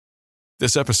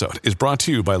This episode is brought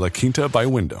to you by La Quinta by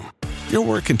Wyndham. Your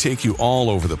work can take you all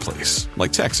over the place,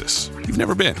 like Texas. You've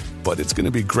never been, but it's going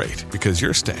to be great because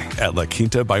you're staying at La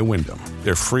Quinta by Wyndham.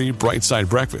 Their free Bright Side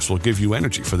breakfast will give you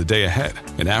energy for the day ahead.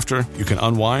 And after, you can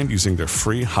unwind using their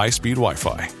free high-speed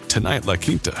Wi-Fi. Tonight, La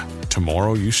Quinta.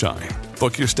 Tomorrow, you shine.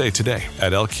 Book your stay today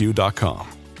at lq.com.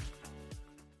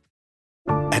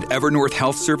 At Evernorth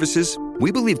Health Services,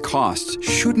 we believe costs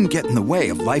shouldn't get in the way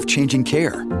of life-changing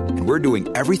care. And we're doing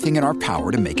everything in our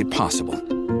power to make it possible.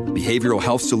 Behavioral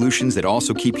health solutions that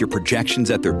also keep your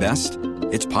projections at their best?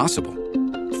 It's possible.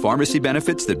 Pharmacy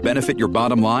benefits that benefit your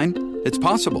bottom line? It's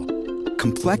possible.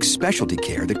 Complex specialty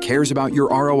care that cares about your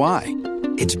ROI?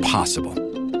 It's possible.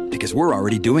 Because we're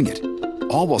already doing it.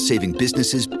 All while saving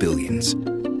businesses billions.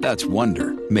 That's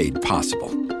Wonder made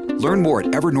possible. Learn more at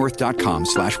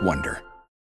evernorth.com/wonder.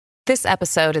 This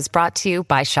episode is brought to you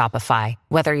by Shopify.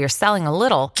 Whether you're selling a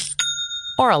little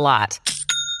or a lot,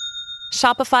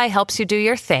 Shopify helps you do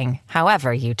your thing,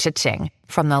 however you cha-ching.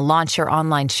 From the launch your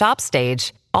online shop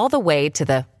stage, all the way to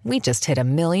the we just hit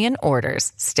 1 million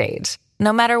orders stage.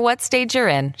 No matter what stage you're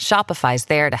in, Shopify's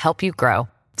there to help you grow.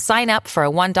 Sign up for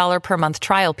a $1 per month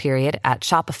trial period at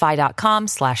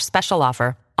shopify.com/special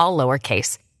offer, all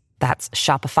lowercase. That's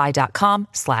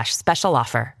shopify.com/special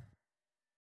offer.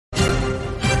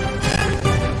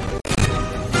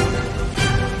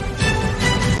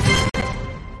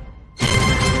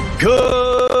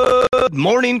 Good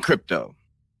morning, crypto.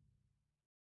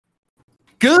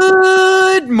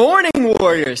 Good morning,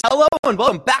 Warriors. Hello, and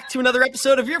welcome back to another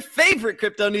episode of your favorite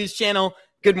crypto news channel,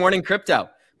 Good Morning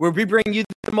Crypto, where we bring you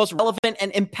the most relevant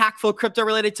and impactful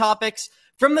crypto-related topics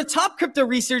from the top crypto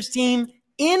research team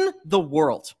in the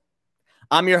world.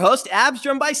 I'm your host, Abs,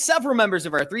 joined by several members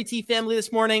of our 3T family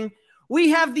this morning.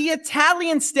 We have the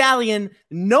Italian stallion,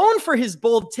 known for his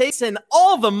bold takes and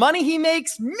all the money he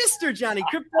makes. Mr. Johnny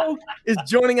Crypto is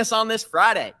joining us on this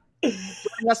Friday.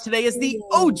 Joining us today is the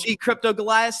OG Crypto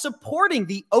Goliath, supporting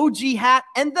the OG hat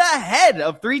and the head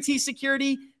of 3T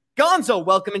Security. Gonzo,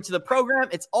 welcome into the program.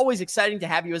 It's always exciting to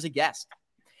have you as a guest.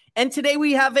 And today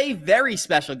we have a very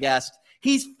special guest.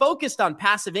 He's focused on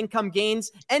passive income gains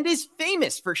and is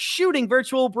famous for shooting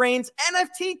virtual brains.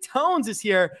 NFT Tones is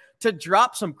here to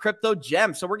drop some crypto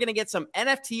gems. So we're going to get some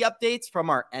NFT updates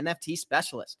from our NFT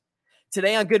specialist.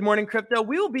 Today on Good Morning Crypto,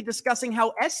 we will be discussing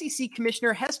how SEC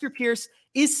Commissioner Hester Pierce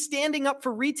is standing up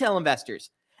for retail investors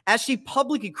as she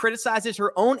publicly criticizes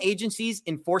her own agency's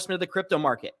enforcement of the crypto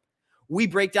market. We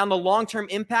break down the long-term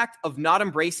impact of not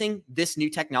embracing this new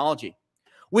technology.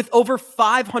 With over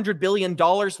 $500 billion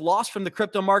lost from the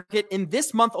crypto market in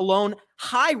this month alone,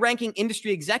 high-ranking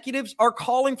industry executives are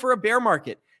calling for a bear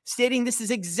market, stating this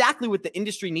is exactly what the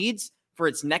industry needs for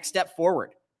its next step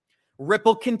forward.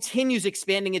 Ripple continues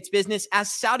expanding its business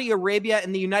as Saudi Arabia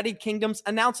and the United Kingdoms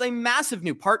announce a massive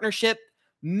new partnership.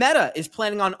 Meta is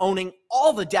planning on owning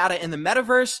all the data in the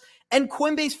metaverse, and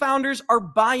Coinbase founders are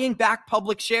buying back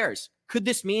public shares. Could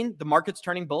this mean the market's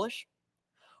turning bullish?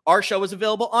 Our show is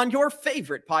available on your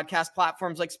favorite podcast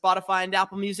platforms like Spotify and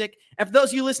Apple Music. And for those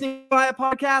of you listening via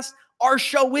podcast, our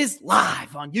show is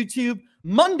live on YouTube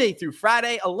Monday through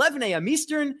Friday, 11 a.m.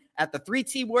 Eastern at the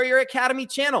 3T Warrior Academy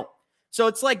channel. So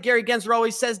it's like Gary Gensler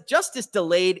always says, justice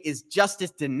delayed is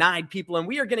justice denied, people. And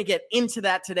we are going to get into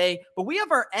that today. But we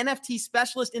have our NFT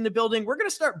specialist in the building. We're going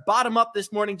to start bottom up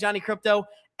this morning, Johnny Crypto.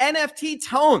 NFT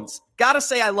Tones. Got to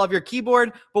say I love your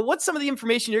keyboard. But what's some of the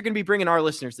information you're going to be bringing our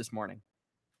listeners this morning?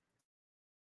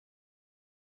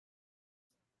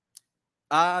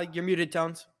 You're muted,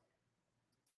 Tones.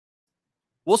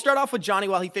 We'll start off with Johnny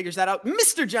while he figures that out.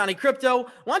 Mr. Johnny Crypto,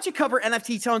 why don't you cover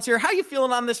NFT Tones here? How you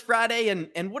feeling on this Friday,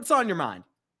 and what's on your mind?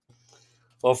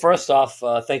 Well, first off,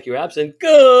 thank you, Abs, and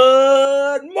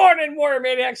good morning, Warrior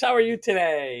Maniacs. How are you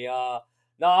today?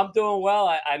 No, I'm doing well.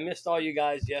 I missed all you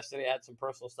guys yesterday. I had some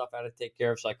personal stuff I had to take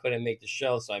care of, so I couldn't make the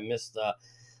show. So I missed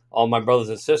all my brothers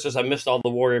and sisters. I missed all the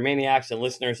Warrior Maniacs and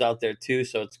listeners out there too.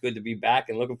 So it's good to be back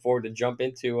and looking forward to jump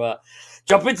into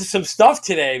some stuff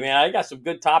today, man. I got some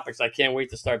good topics. I can't wait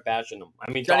to start bashing them. I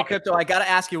mean, Johnny Crypto, I got to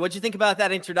ask you, what'd you think about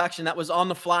that introduction? That was on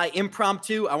the fly,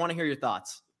 impromptu. I want to hear your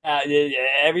thoughts.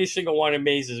 Every single one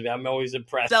amazes me. I'm always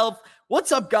impressed.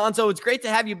 What's up, Gonzo? It's great to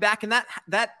have you back, and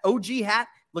that OG hat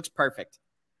looks perfect.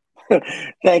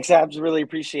 Thanks, Abs. Really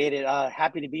appreciate it.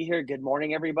 Happy to be here. Good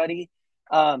morning, everybody.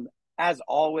 As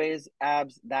always,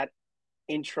 Abs, that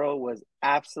intro was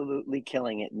absolutely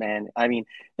killing it, man. I mean,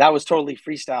 that was totally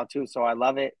freestyle too, so I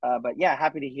love it. But yeah,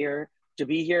 happy to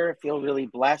be here. Feel really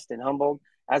blessed and humbled.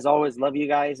 As always, love you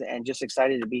guys and just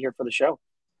excited to be here for the show.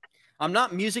 I'm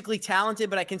not musically talented,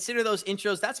 but I consider those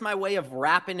intros, that's my way of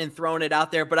rapping and throwing it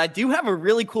out there. But I do have a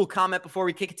really cool comment before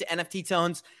we kick it to NFT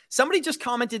tones. Somebody just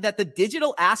commented that the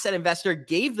digital asset investor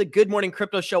gave the Good Morning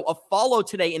Crypto Show a follow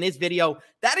today in his video.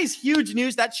 That is huge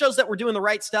news. That shows that we're doing the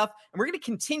right stuff, and we're going to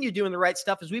continue doing the right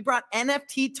stuff as we brought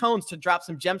NFT tones to drop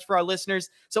some gems for our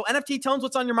listeners. So NFT tones,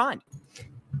 what's on your mind?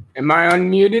 Am I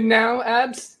unmuted now,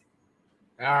 Abs?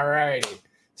 All righty.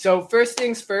 So first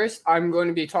things first, I'm going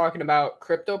to be talking about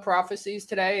crypto prophecies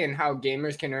today and how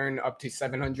gamers can earn up to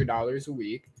 $700 a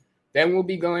week. Then we'll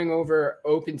be going over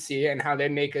OpenSea and how they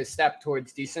make a step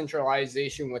towards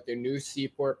decentralization with their new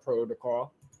Seaport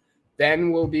protocol.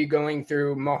 Then we'll be going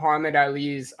through Muhammad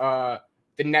Ali's The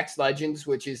Next Legends,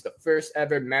 which is the first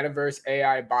ever metaverse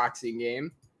AI boxing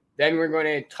game. Then we're going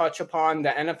to touch upon the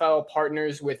NFL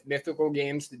partners with Mythical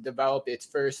Games to develop its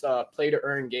first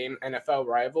play-to-earn game, NFL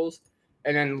Rivals.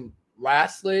 And then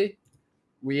lastly,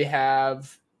 we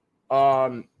have,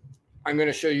 I'm going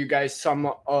to show you guys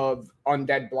some of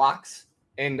Undead Blocks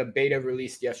and the beta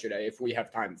released yesterday if we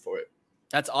have time for it.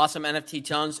 That's awesome, NFT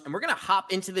tones. And we're going to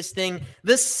hop into this thing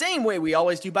the same way we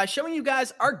always do by showing you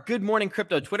guys our Good Morning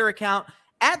Crypto Twitter account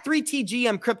at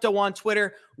 3TGM Crypto on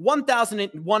Twitter,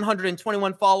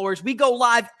 1,121 followers. We go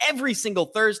live every single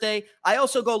Thursday. I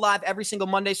also go live every single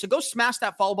Monday. So go smash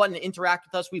that follow button and interact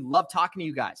with us. We love talking to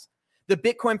you guys. The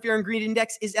Bitcoin Fear and Greed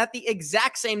Index is at the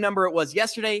exact same number it was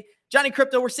yesterday. Johnny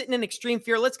Crypto, we're sitting in extreme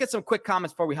fear. Let's get some quick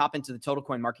comments before we hop into the total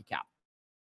coin market cap.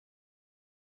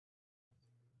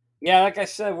 Yeah, like I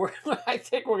said, I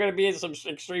think we're going to be in some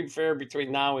extreme fear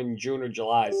between now and June or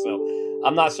July. So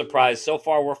I'm not surprised. So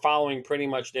far, we're following pretty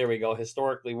much, there we go,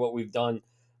 historically what we've done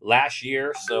last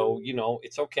year. So,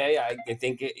 it's okay. I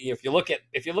think if you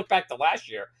look back to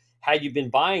last year, had you been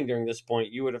buying during this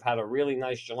point, you would have had a really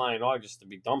nice July and August to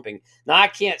be dumping. Now, I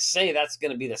can't say that's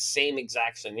going to be the same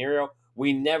exact scenario.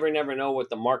 We never know what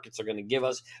the markets are going to give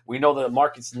us. We know that the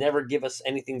markets never give us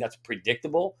anything that's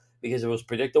predictable, because if it was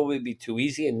predictable, it would be too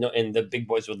easy and the big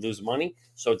boys would lose money.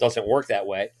 So it doesn't work that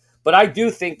way. But I do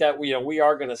think that we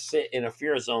are going to sit in a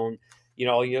fear zone. The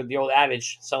old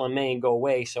adage, sell in May and go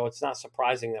away. So it's not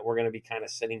surprising that we're going to be kind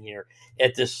of sitting here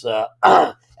at this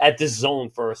at this zone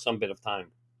for some bit of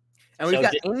time. And we've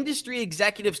got industry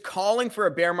executives calling for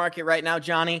a bear market right now,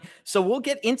 Johnny. So we'll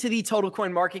get into the total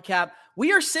coin market cap.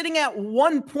 We are sitting at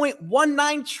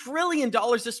 $1.19 trillion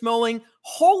this morning.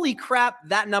 Holy crap,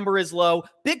 that number is low.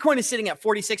 Bitcoin is sitting at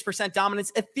 46%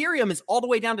 dominance. Ethereum is all the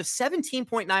way down to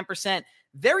 17.9%.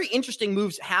 Very interesting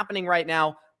moves happening right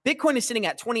now. Bitcoin is sitting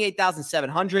at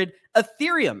 28,700.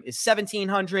 Ethereum is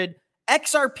 1,700.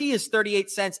 XRP is 38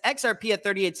 cents, XRP at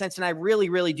 38 cents, and I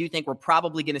really do think we're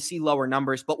probably going to see lower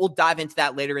numbers, but we'll dive into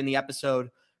that later in the episode.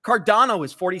 Cardano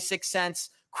is 46 cents,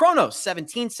 Chronos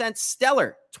 17 cents,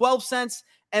 Stellar 12 cents,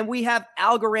 and we have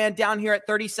Algorand down here at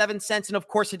 37 cents, and of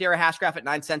course, Hedera Hashgraph at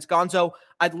 9 cents. Gonzo,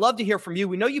 I'd love to hear from you.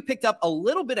 We know you picked up a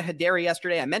little bit of Hedera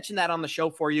yesterday. I mentioned that on the show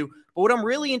for you, but what I'm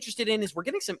really interested in is we're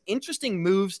getting some interesting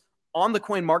moves on the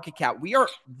coin market cap. We are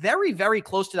very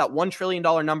close to that $1 trillion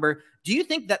number. Do you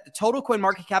think that the total coin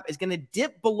market cap is going to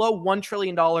dip below $1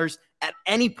 trillion at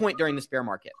any point during this bear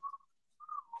market?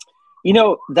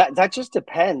 That just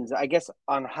depends, I guess,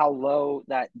 on how low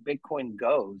that Bitcoin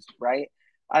goes, right?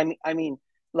 I mean,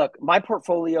 look, my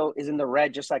portfolio is in the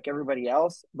red just like everybody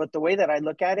else, but the way that I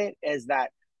look at it is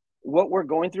that what we're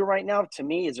going through right now, to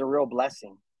me, is a real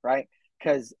blessing, right?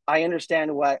 Because I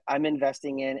understand what I'm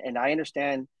investing in, and I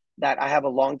understand that I have a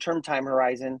long-term time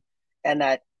horizon, and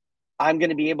that I'm going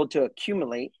to be able to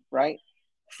accumulate, right,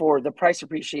 for the price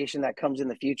appreciation that comes in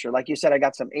the future. Like you said, I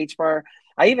got some HBAR.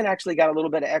 I even actually got a little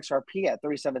bit of XRP at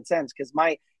 37 cents because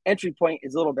my entry point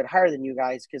is a little bit higher than you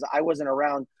guys because I wasn't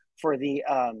around for the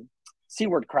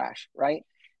C-word crash, right?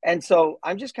 And so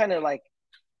I'm just kind of like,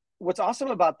 what's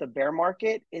awesome about the bear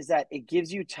market is that it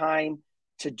gives you time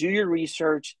to do your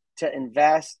research, to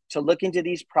invest, to look into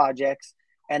these projects,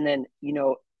 and then,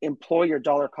 employ your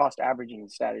dollar cost averaging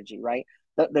strategy, right?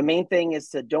 The main thing is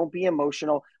to don't be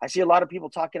emotional. I see a lot of people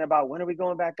talking about, when are we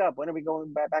going back up? When are we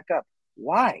going back up?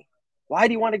 Why? Why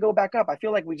do you want to go back up? I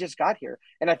feel like we just got here,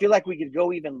 and I feel like we could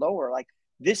go even lower. Like,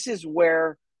 this is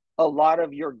where a lot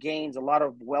of your gains, a lot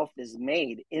of wealth is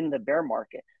made in the bear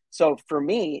market. So for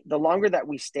me, the longer that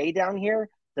we stay down here,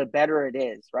 the better it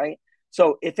is, right?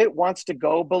 So if it wants to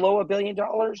go below $1 billion,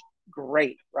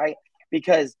 great, right?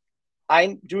 Because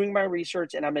I'm doing my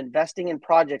research and I'm investing in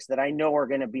projects that I know are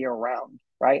going to be around,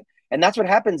 right? And that's what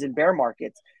happens in bear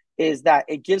markets, is that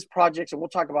it gives projects, and we'll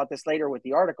talk about this later with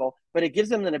the article, but it gives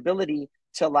them an ability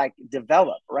to like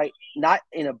develop, right? Not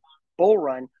in a bull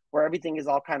run where everything is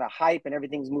all kind of hype and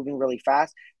everything's moving really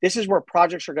fast. This is where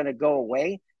projects are going to go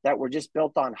away that were just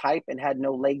built on hype and had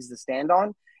no legs to stand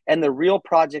on. And the real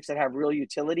projects that have real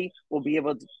utility will be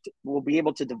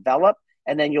able to develop,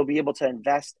 and then you'll be able to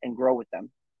invest and grow with them.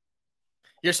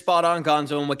 You're spot on,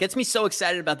 Gonzo. And what gets me so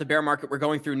excited about the bear market we're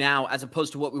going through now, as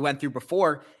opposed to what we went through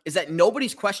before, is that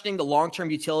nobody's questioning the long-term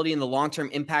utility and the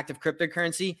long-term impact of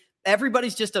cryptocurrency.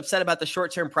 Everybody's just upset about the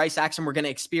short-term price action we're going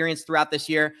to experience throughout this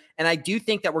year. And I do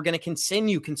think that we're going to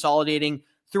continue consolidating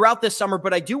throughout this summer.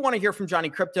 But I do want to hear from Johnny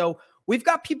Crypto. We've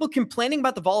got people complaining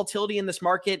about the volatility in this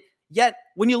market. Yet,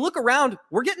 when you look around,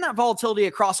 we're getting that volatility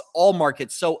across all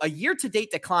markets. So a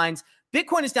year-to-date declines.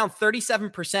 Bitcoin is down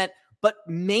 37%. But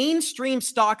mainstream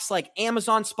stocks like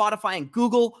Amazon, Spotify, and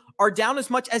Google are down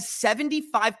as much as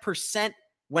 75%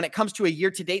 when it comes to a year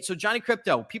to date. So Johnny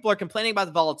Crypto, people are complaining about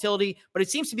the volatility, but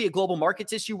it seems to be a global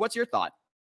markets issue. What's your thought?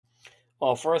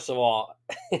 Well, first of all,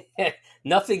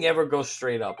 nothing ever goes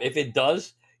straight up. If it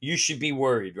does, you should be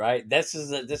worried, right? This is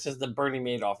the Bernie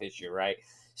Madoff issue, right?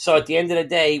 So at the end of the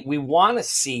day, we want to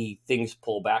see things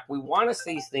pull back. We want to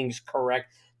see things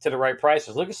correct to the right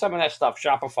prices. Look at some of that stuff,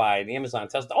 Shopify and Amazon,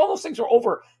 Tesla, all those things were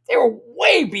over. They were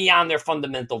way beyond their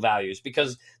fundamental values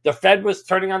because the Fed was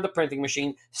turning on the printing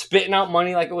machine, spitting out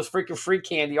money like it was freaking free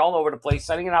candy all over the place,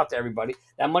 sending it out to everybody.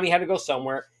 That money had to go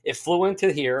somewhere. It flew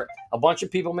into here. A bunch of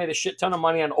people made a shit ton of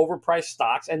money on overpriced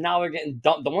stocks, and now they're getting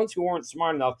dumped. The ones who weren't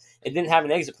smart enough and didn't have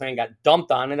an exit plan got dumped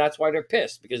on, and that's why they're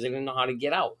pissed because they didn't know how to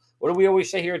get out. What do we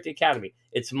always say here at the Academy?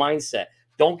 It's mindset.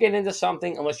 Don't get into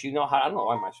something unless you know how. I don't know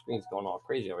why my screen's going all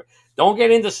crazy over here. Don't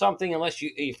get into something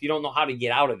if you don't know how to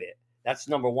get out of it. That's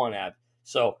number one, Ab.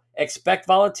 So expect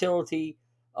volatility,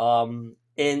 and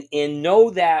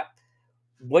know that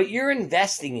what you're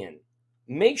investing in.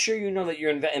 Make sure you know that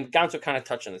you're investing. And Gonzo kind of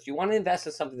touched on this. You want to invest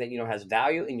in something that you know has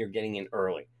value and you're getting in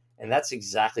early, and that's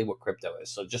exactly what crypto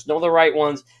is. So just know the right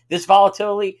ones. This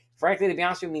volatility, frankly, to be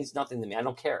honest with you, means nothing to me. I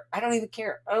don't care. I don't even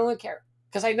care. I don't really care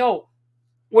because I know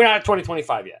we're not at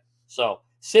 2025 yet. So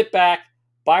sit back,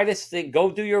 buy this thing, go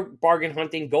do your bargain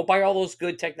hunting, go buy all those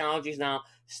good technologies now,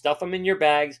 stuff them in your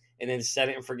bags, and then set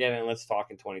it and forget it, and let's talk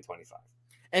in 2025.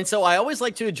 And so I always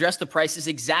like to address the prices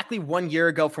exactly 1 year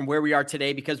ago from where we are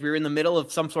today because we were in the middle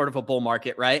of some sort of a bull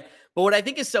market, right? But what I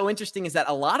think is so interesting is that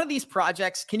a lot of these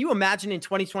projects, can you imagine in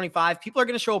 2025, people are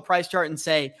going to show a price chart and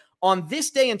say, on this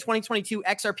day in 2022,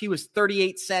 XRP was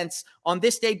 38 cents. On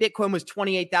this day, Bitcoin was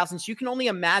 28,000. So you can only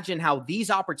imagine how these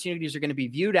opportunities are going to be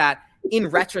viewed at in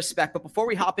retrospect. But before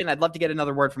we hop in, I'd love to get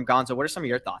another word from Gonzo. What are some of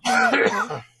your thoughts?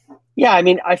 Yeah, I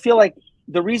mean, I feel like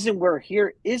the reason we're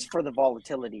here is for the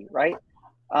volatility, right?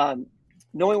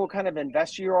 Knowing what kind of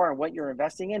investor you are and what you're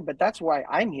investing in, but that's why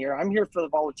I'm here. I'm here for the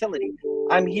volatility.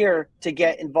 I'm here to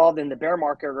get involved in the bear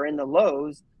market or in the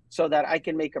lows so that I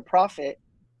can make a profit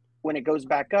when it goes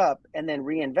back up and then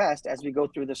reinvest as we go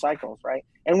through the cycles, right?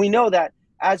 And we know that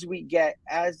as the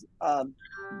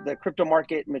crypto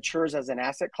market matures as an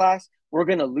asset class, we're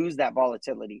going to lose that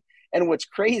volatility. And what's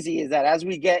crazy is that as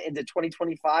we get into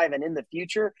 2025 and in the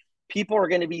future, people are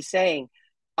going to be saying,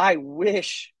 I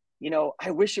wish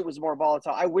it was more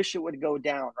volatile. I wish it would go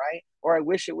down, right? Or I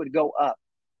wish it would go up,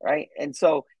 right? And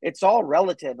so it's all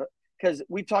relative because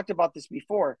we've talked about this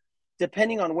before.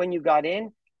 Depending on when you got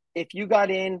in, if you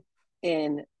got in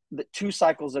the 2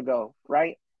 cycles ago,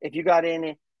 right? If you got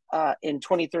in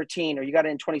 2013 or you got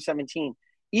in 2017,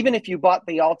 even if you bought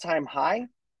the all-time high,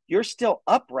 you're still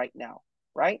up right now,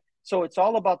 right? So it's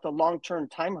all about the long-term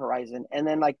time horizon. And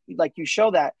then like you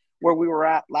show that where we were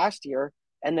at last year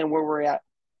and then where we're at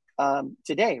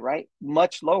today, right?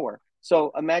 Much lower.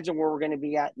 So imagine where we're going to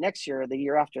be at next year or the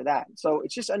year after that. So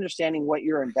it's just understanding what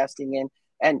you're investing in.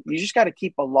 And you just got to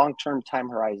keep a long-term time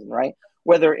horizon, right?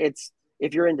 Whether it's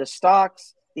if you're into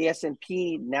stocks, the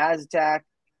S&P, NASDAQ,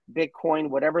 Bitcoin,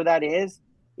 whatever that is,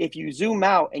 if you zoom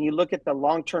out and you look at the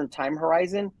long-term time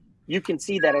horizon, you can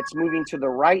see that it's moving to the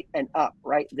right and up,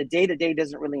 right? The day-to-day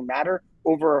doesn't really matter.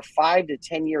 Over a 5 to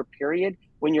 10 year period,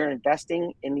 when you're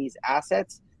investing in these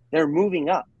assets, they're moving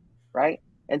up, right?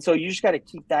 And so you just got to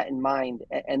keep that in mind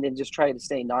and then just try to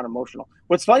stay non-emotional.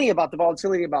 What's funny about the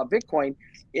volatility about Bitcoin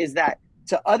is that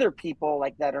to other people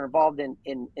like that are involved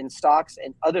in stocks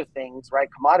and other things, right,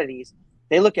 commodities,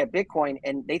 they look at Bitcoin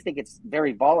and they think it's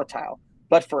very volatile.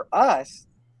 But for us,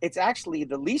 it's actually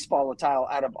the least volatile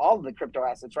out of all of the crypto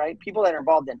assets, right? People that are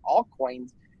involved in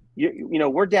altcoins, you know,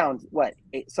 we're down,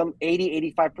 some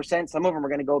 80, 85%. Some of them are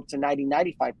going to go up to 90,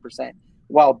 95%,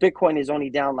 while Bitcoin is only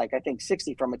down like, I think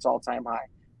 60 from its all-time high,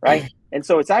 right? And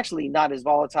so it's actually not as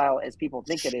volatile as people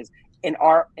think it is in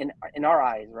our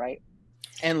eyes, right?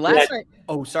 And last night,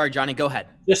 oh, sorry, Johnny, go ahead.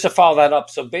 Just to follow that up.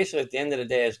 So basically, at the end of the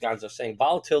day, as Gonzo's saying,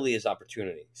 volatility is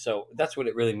opportunity. So that's what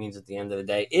it really means at the end of the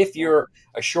day. If you're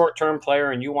a short-term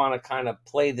player and you want to kind of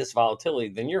play this volatility,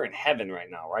 then you're in heaven right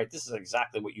now, right? This is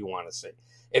exactly what you want to see.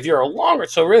 If you're a longer,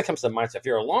 so it really comes to the mindset. If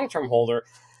you're a long-term holder,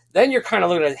 then you're kind of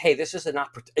looking at, hey, this is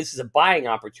a buying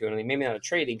opportunity, maybe not a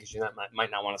trading because you might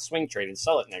not want to swing trade and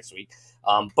sell it next week.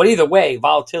 But either way,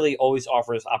 volatility always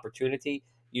offers opportunity.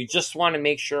 You just want to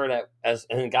make sure that,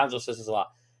 and Gonzo says this a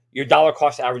lot, your dollar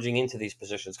cost averaging into these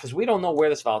positions, because we don't know where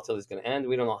this volatility is going to end.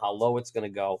 We don't know how low it's going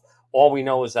to go. All we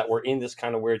know is that we're in this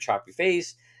kind of weird choppy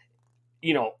phase.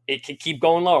 It could keep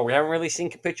going lower. We haven't really seen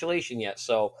capitulation yet,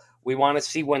 so we want to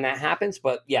see when that happens.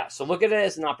 But yeah, so look at it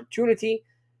as an opportunity.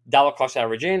 Dollar cost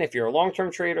average in. If you're a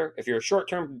long-term trader, if you're a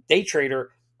short-term day trader,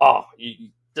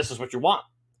 this is what you want.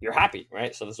 You're happy,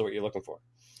 right? So this is what you're looking for.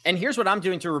 And here's what I'm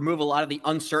doing to remove a lot of the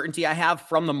uncertainty I have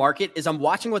from the market is I'm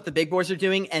watching what the big boys are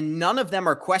doing, and none of them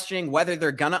are questioning whether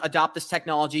they're going to adopt this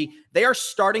technology. They are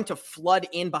starting to flood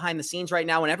in behind the scenes right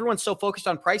now, and everyone's so focused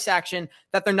on price action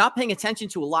that they're not paying attention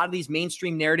to a lot of these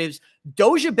mainstream narratives.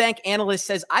 Doja Bank analyst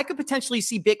says, I could potentially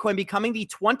see Bitcoin becoming the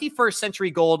 21st century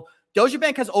gold. Doja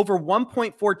Bank has over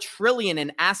 1.4 trillion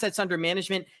in assets under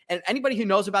management. And anybody who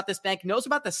knows about this bank knows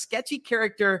about the sketchy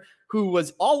character who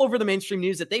was all over the mainstream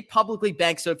news that they publicly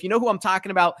bank. So if you know who I'm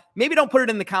talking about, maybe don't put it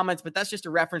in the comments, but that's just a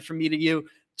reference from me to you.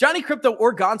 Johnny Crypto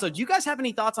or Gonzo, do you guys have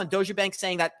any thoughts on Doja Bank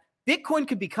saying that Bitcoin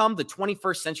could become the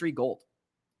 21st century gold?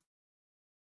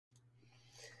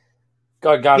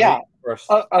 Go ahead, Gonzo. Yeah. First.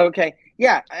 Okay.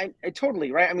 Yeah, I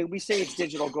totally, right? I mean, we say it's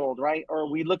digital gold, right? Or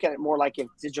we look at it more like it's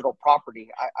digital property,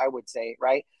 I would say,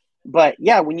 right? But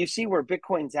yeah, when you see where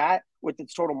Bitcoin's at with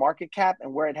its total market cap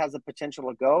and where it has the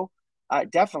potential to go,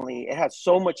 definitely it has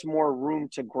so much more room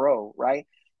to grow, right?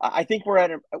 I think we're at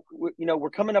we're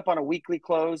coming up on a weekly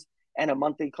close and a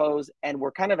monthly close, and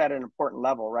we're kind of at an important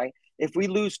level, right? If we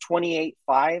lose 28.5,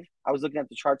 I was looking at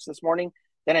the charts this morning,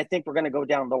 then I think we're going to go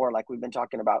down lower like we've been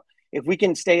talking about. If we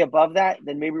can stay above that,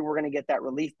 then maybe we're going to get that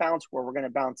relief bounce where we're going to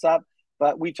bounce up.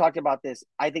 But we talked about this.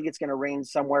 I think it's going to range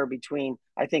somewhere between,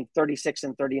 36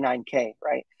 and 39K,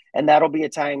 right? And that'll be a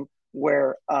time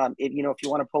where, if you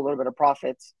want to pull a little bit of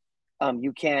profits,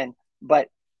 you can. But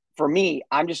for me,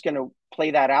 I'm just going to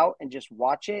play that out and just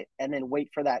watch it and then wait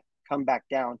for that come back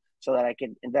down so that I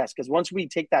can invest. Because once we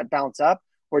take that bounce up,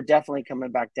 we're definitely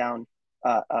coming back down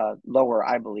lower,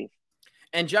 I believe.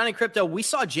 And Johnny Crypto, we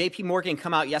saw JP Morgan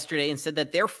come out yesterday and said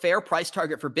that their fair price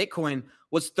target for Bitcoin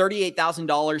was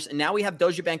 $38,000. And now we have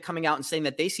Doja Bank coming out and saying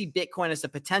that they see Bitcoin as the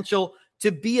potential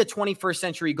to be a 21st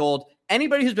century gold.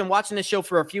 Anybody who's been watching this show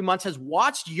for a few months has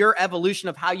watched your evolution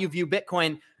of how you view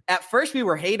Bitcoin. At first, we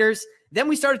were haters. Then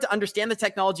we started to understand the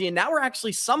technology. And now we're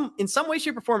actually in some way,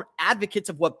 shape, or form advocates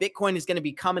of what Bitcoin is going to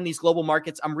become in these global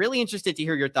markets. I'm really interested to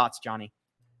hear your thoughts, Johnny.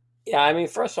 Yeah, I mean,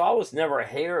 first of all, I was never a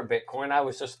hater of Bitcoin.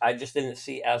 I just didn't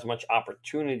see as much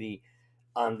opportunity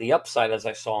on the upside as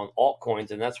I saw in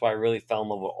altcoins, and that's why I really fell in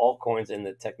love with altcoins and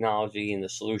the technology and the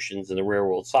solutions and the real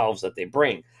world solves that they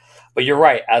bring. But you're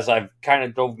right, as I've kind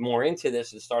of dove more into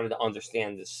this and started to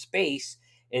understand the space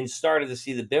and started to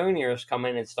see the billionaires come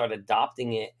in and start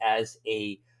adopting it as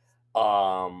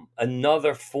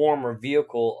another form or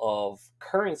vehicle of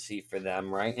currency for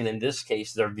them, right? And in this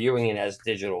case, they're viewing it as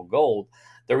digital gold.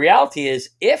 The reality is,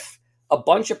 if a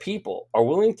bunch of people are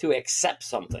willing to accept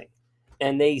something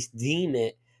and they deem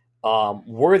it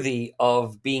worthy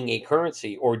of being a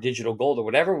currency or digital gold or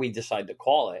whatever we decide to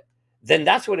call it, then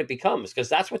that's what it becomes, because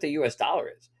that's what the US dollar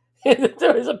is.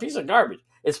 It's a piece of garbage.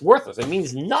 It's worthless. It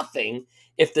means nothing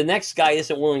if the next guy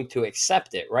isn't willing to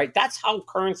accept it, right? That's how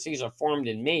currencies are formed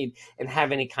and made and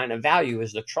have any kind of value,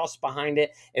 is the trust behind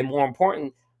it, and more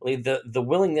importantly, the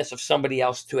willingness of somebody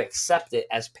else to accept it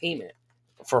as payment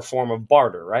for a form of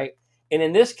barter, right? And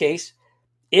in this case,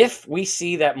 if we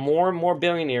see that more and more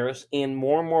billionaires in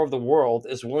more and more of the world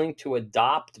is willing to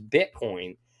adopt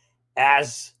Bitcoin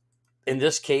as, in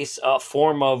this case, a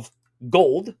form of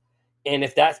gold, and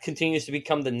if that continues to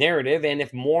become the narrative, and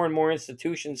if more and more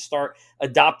institutions start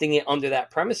adopting it under that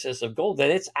premises of gold,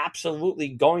 then it's absolutely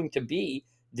going to be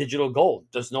digital gold.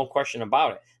 There's no question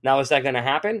about it. Now, is that going to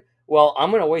happen? Well,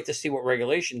 I'm going to wait to see what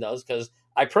regulation does, because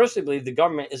I personally believe the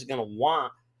government isn't going to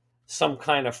want some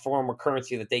kind of form of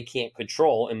currency that they can't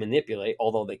control and manipulate,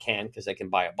 although they can, because they can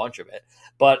buy a bunch of it,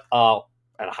 but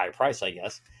at a high price, I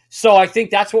guess. So I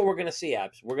think that's what we're going to see,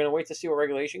 Abs. We're going to wait to see what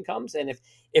regulation comes. And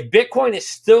if Bitcoin is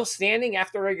still standing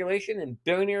after regulation and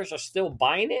billionaires are still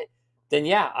buying it, then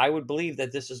yeah, I would believe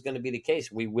that this is going to be the case.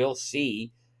 We will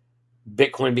see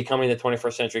Bitcoin becoming the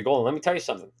 21st century gold. And let me tell you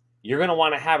something. you're going to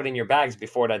want to have it in your bags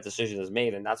before that decision is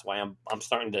made. And that's why I'm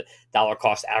starting to dollar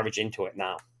cost average into it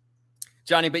now.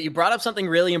 Johnny, but you brought up something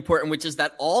really important, which is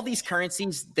that all these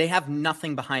currencies, they have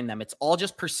nothing behind them. It's all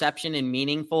just perception and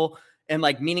meaningful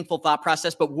thought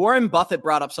process. But Warren Buffett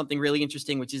brought up something really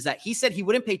interesting, which is that he said he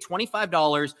wouldn't pay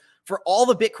 $25 for all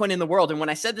the Bitcoin in the world. And when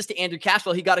I said this to Andrew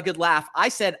Cashwell, he got a good laugh. I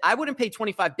said, I wouldn't pay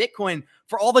 25 Bitcoin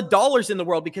for all the dollars in the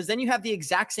world, because then you have the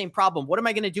exact same problem. What am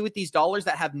I going to do with these dollars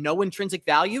that have no intrinsic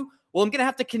value? Well, I'm going to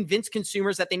have to convince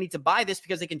consumers that they need to buy this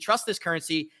because they can trust this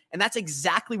currency. And that's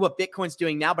exactly what Bitcoin's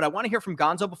doing now. But I want to hear from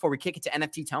Gonzo before we kick it to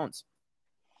NFT tones.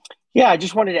 Yeah, I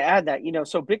just wanted to add that,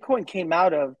 so Bitcoin came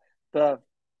out of the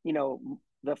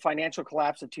financial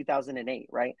collapse of 2008,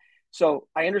 right? So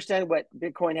I understand what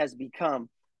Bitcoin has become,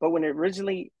 but when it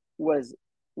originally was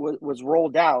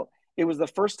rolled out, it was the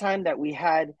first time that we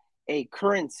had a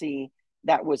currency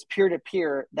that was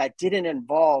peer-to-peer that didn't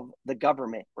involve the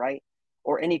government, right?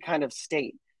 Or any kind of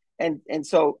state. And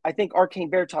so I think Arcane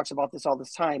Bear talks about this all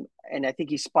this time, and I think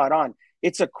he's spot on.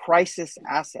 It's a crisis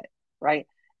asset, right?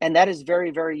 And that is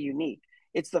very, very unique.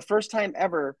 It's the first time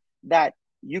ever that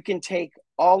you can take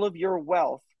all of your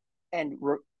wealth and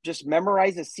just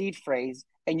memorize a seed phrase,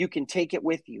 and you can take it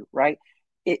with you, right?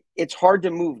 It's hard to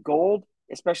move gold,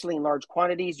 especially in large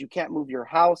quantities. You can't move your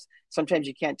house. Sometimes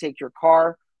you can't take your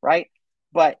car, right?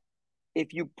 But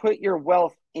if you put your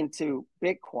wealth into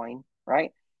Bitcoin,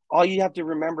 right, all you have to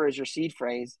remember is your seed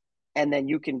phrase, and then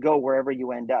you can go wherever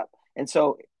you end up. And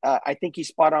so I think he's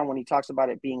spot on when he talks about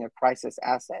it being a crisis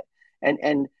asset.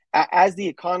 And as the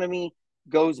economy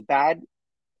goes bad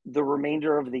the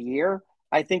remainder of the year,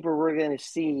 I think we're going to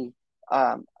see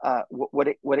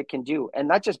what it can do. And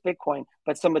not just Bitcoin,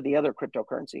 but some of the other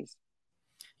cryptocurrencies.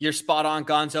 You're spot on,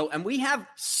 Gonzo. And we have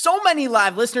so many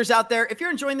live listeners out there. If you're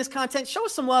enjoying this content, show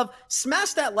us some love.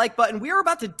 Smash that like button. We are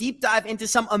about to deep dive into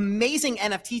some amazing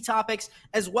NFT topics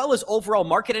as well as overall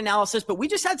market analysis. But we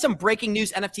just had some breaking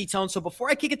news, NFT tone. So before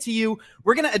I kick it to you,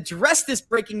 we're going to address this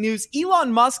breaking news.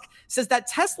 Elon Musk says that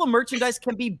Tesla merchandise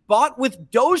can be bought with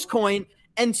Dogecoin,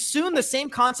 and soon the same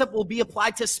concept will be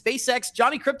applied to SpaceX.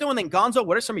 Johnny Crypto and then Gonzo,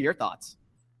 what are some of your thoughts?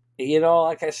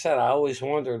 Like I said, I always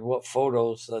wondered what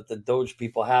photos that the Doge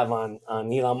people have on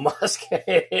Elon Musk.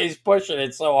 He's pushing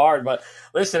it so hard. But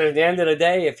listen, at the end of the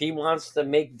day, if he wants to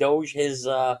make Doge his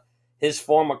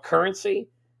form of currency,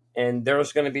 and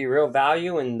there's going to be real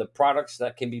value in the products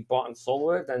that can be bought and sold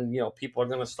with, then people are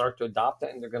going to start to adopt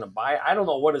it and they're going to buy it. I don't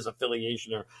know what his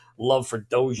affiliation or love for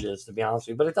Doge is, to be honest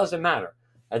with you, but it doesn't matter.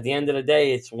 At the end of the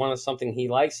day, it's something he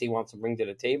likes, he wants to bring to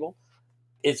the table.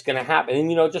 It's going to happen.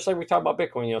 And, just like we talked about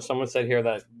Bitcoin, someone said here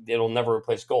that it'll never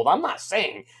replace gold. I'm not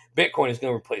saying Bitcoin is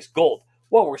going to replace gold.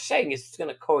 What we're saying is it's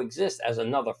going to coexist as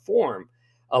another form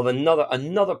of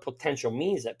another potential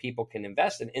means that people can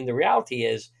invest in. And the reality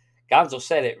is, Gonzo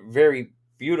said it very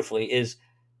beautifully, is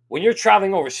when you're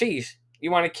traveling overseas, you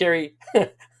want to carry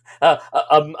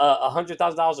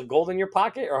 $100,000 of gold in your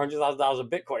pocket or $100,000 of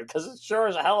Bitcoin, because it sure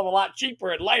is a hell of a lot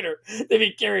cheaper and lighter to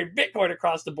be carrying Bitcoin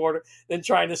across the border than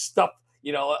trying to stuff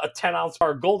a 10-ounce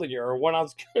bar of gold in your, or 1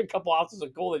 ounce, a couple ounces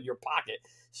of gold in your pocket.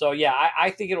 So yeah,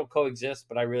 I think it'll coexist,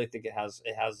 but I really think it has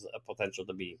a potential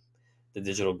to be the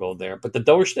digital gold there. But the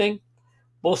Doge thing,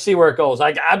 we'll see where it goes.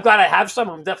 I'm glad I have some.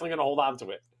 I'm definitely going to hold on to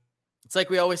it. It's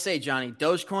like we always say, Johnny,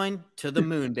 Dogecoin to the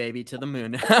moon, baby, to the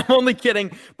moon. I'm only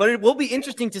kidding, but it will be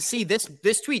interesting to see.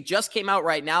 This tweet just came out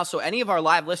right now, so any of our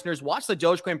live listeners, watch the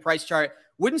Dogecoin price chart.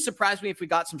 Wouldn't surprise me if we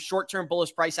got some short-term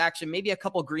bullish price action, maybe a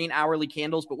couple green hourly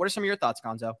candles. But what are some of your thoughts,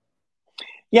 Gonzo?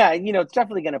 Yeah, it's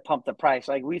definitely going to pump the price.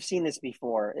 Like, we've seen this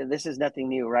before. This is nothing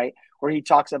new, right? Where he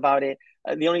talks about it.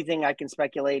 The only thing I can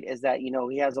speculate is that,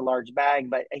 he has a large bag,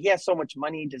 but he has so much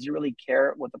money. Does he really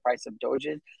care what the price of Doge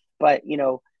is? But,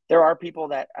 there are people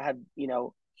that have,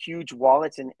 huge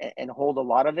wallets and hold a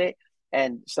lot of it.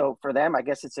 And so for them, I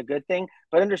guess it's a good thing.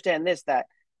 But understand this, that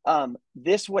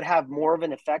this would have more of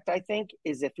an effect, I think,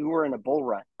 is if we were in a bull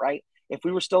run, right? If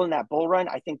we were still in that bull run,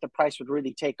 I think the price would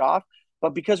really take off.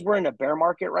 But because we're in a bear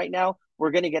market right now, we're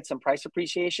going to get some price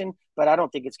appreciation, but I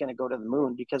don't think it's going to go to the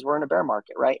moon because we're in a bear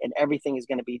market, right? And everything is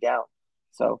going to be down.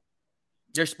 So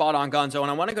you're spot on, Gonzo. And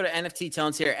I want to go to NFT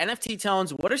Tones here. NFT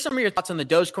Tones, what are some of your thoughts on the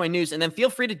Dogecoin news? And then feel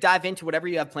free to dive into whatever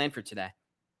you have planned for today.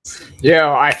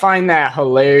 Yeah, I find that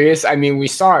hilarious. I mean, we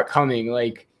saw it coming.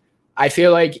 Like, I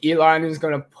feel like Elon is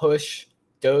going to push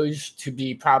Doge to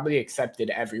be probably accepted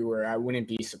everywhere. I wouldn't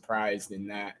be surprised in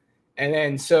that. And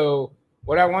then, so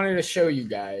what I wanted to show you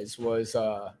guys was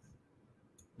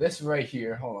this right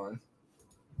here. Hold on.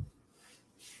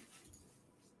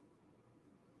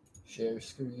 Share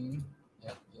screen.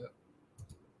 Yep.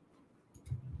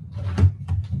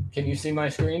 Can you see my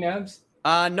screen, Abs?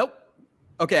 Nope.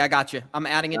 Okay, I got you. I'm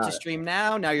adding it to stream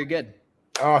now. Now you're good.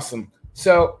 Awesome.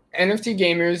 So NFT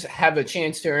gamers have a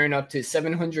chance to earn up to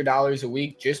 $700 a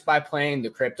week just by playing the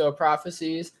Crypto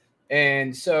Prophecies.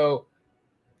 And so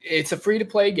it's a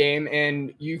free-to-play game,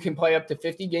 and you can play up to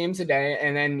 50 games a day.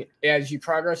 And then as you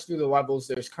progress through the levels,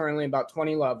 there's currently about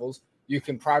 20 levels. You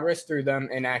can progress through them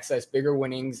and access bigger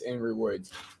winnings and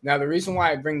rewards. Now, the reason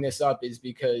why I bring this up is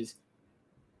because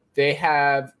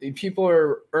people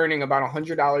are earning about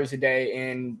 $100 a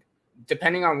day, and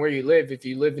depending on where you live, if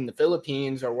you live in the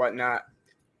Philippines or whatnot,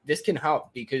 this can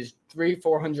help because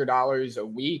 $400 a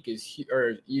week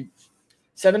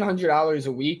 $700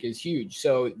 a week is huge.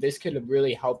 So this could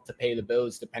really help to pay the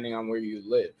bills depending on where you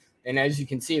live. And as you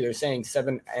can see, they're saying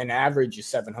an average is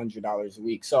 $700 a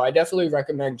week. So I definitely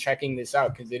recommend checking this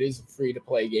out because it is a free to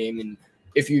play game. And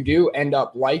if you do end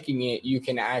up liking it, you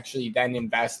can actually then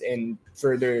invest in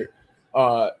further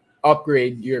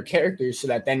upgrade your characters so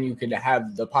that then you could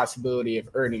have the possibility of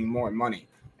earning more money.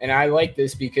 And I like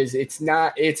this because it's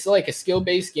like a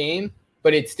skill-based game,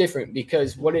 but it's different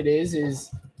because what it is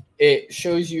it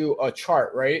shows you a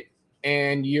chart, right?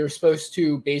 And you're supposed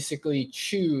to basically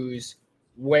choose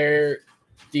where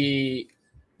the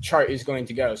chart is going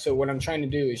to go. So what I'm trying to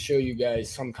do is show you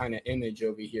guys some kind of image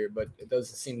over here, but it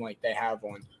doesn't seem like they have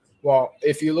one. Well,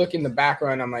 if you look in the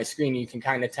background on my screen, you can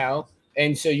kind of tell.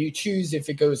 And so you choose if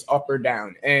it goes up or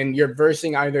down, and you're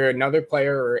versing either another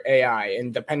player or AI.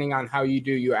 And depending on how you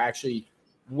do, you actually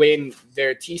win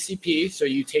their TCP. So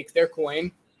you take their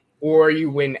coin, or you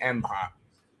win MPOP.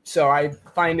 So I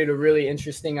find it a really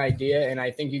interesting idea, and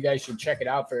I think you guys should check it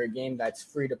out for a game that's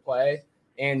free to play,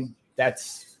 and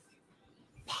that's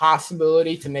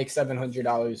possibility to make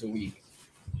 $700 a week.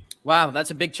 Wow, that's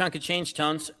a big chunk of change,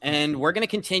 Tones. And we're going to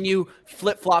continue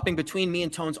flip-flopping between me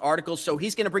and Tones' articles. So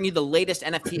he's going to bring you the latest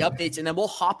NFT updates, and then we'll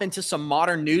hop into some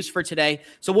modern news for today.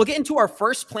 So we'll get into our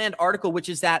first planned article, which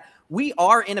is that we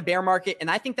are in a bear market, and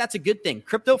I think that's a good thing.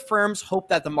 Crypto firms hope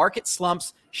that the market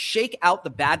slumps shake out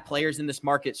the bad players in this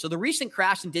market. So the recent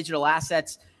crash in digital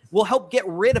assets will help get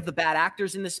rid of the bad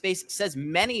actors in this space, says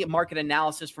many market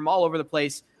analysis from all over the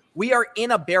place. We are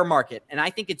in a bear market, and I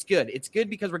think it's good. It's good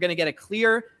because we're going to get a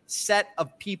clear set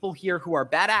of people here who are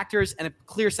bad actors and a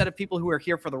clear set of people who are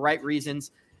here for the right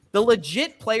reasons. The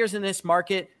legit players in this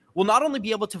market will not only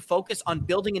be able to focus on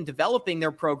building and developing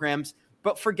their programs,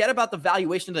 but forget about the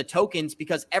valuation of the tokens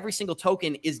because every single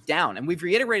token is down. And we've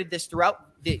reiterated this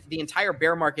throughout the entire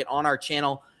bear market on our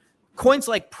channel. Coins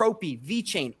like Propi,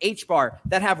 VeChain, HBAR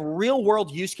that have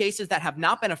real-world use cases that have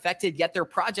not been affected, yet their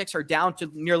projects are down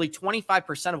to nearly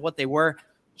 25% of what they were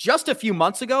just a few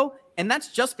months ago. And that's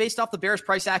just based off the bearish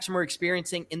price action we're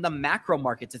experiencing in the macro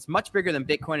markets. It's much bigger than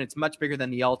Bitcoin. It's much bigger than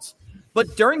the alts.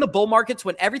 But during the bull markets,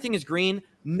 when everything is green,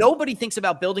 nobody thinks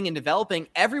about building and developing.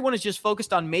 Everyone is just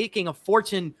focused on making a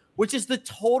fortune, which is the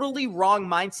totally wrong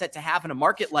mindset to have in a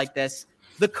market like this.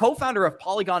 The co-founder of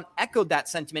Polygon echoed that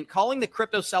sentiment, calling the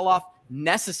crypto sell-off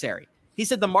necessary. He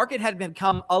said the market had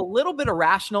become a little bit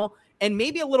irrational and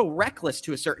maybe a little reckless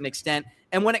to a certain extent.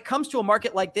 And when it comes to a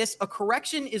market like this, a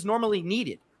correction is normally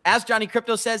needed. As Johnny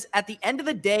Crypto says, at the end of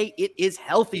the day, it is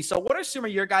healthy. So what are some of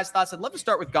your guys' thoughts? I'd love to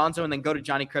start with Gonzo and then go to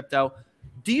Johnny Crypto.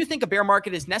 Do you think a bear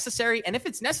market is necessary? And if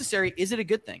it's necessary, is it a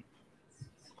good thing?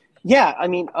 Yeah, I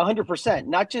mean, 100%.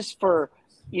 Not just for,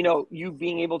 you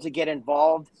being able to get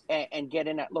involved and get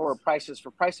in at lower prices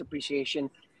for price appreciation,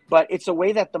 but it's a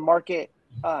way that the market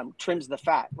trims the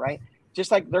fat, right?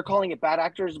 Just like they're calling it bad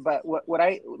actors, but what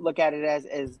I look at it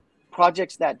as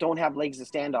projects that don't have legs to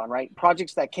stand on, right?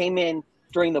 Projects that came in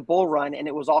during the bull run and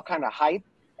it was all kind of hype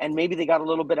and maybe they got a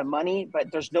little bit of money,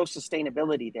 but there's no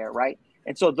sustainability there, right?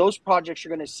 And so those projects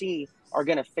you're going to see are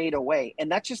going to fade away.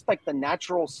 And that's just like the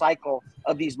natural cycle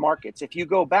of these markets. If you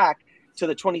go back to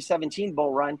the 2017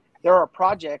 bull run, there are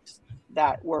projects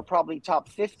that were probably top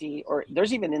 50, or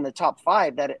there's even in the top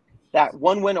 5 that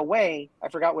one went away. I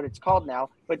forgot what it's called now,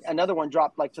 but another one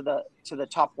dropped like to the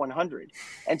top 100.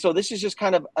 And so this is just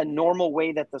kind of a normal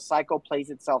way that the cycle plays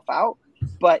itself out,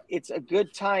 but it's a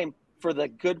good time for the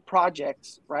good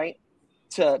projects, right,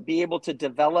 to be able to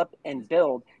develop and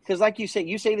build. Because like you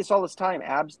say this all this time,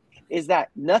 Abs, is that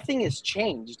nothing has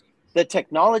changed. The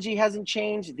technology hasn't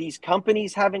changed. These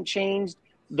companies haven't changed.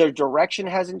 Their direction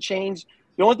hasn't changed.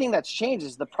 The only thing that's changed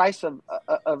is the price of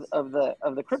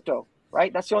the crypto,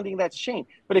 right? That's the only thing that's changed.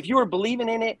 But if you were believing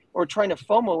in it or trying to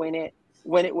FOMO in it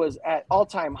when it was at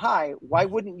all-time high, why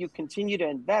wouldn't you continue to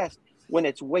invest when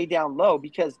it's way down low?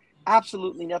 Because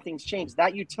absolutely nothing's changed.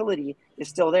 That utility is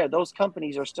still there. Those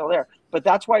companies are still there. But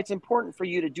that's why it's important for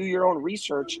you to do your own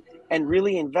research and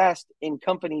really invest in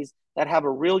companies that have a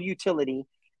real utility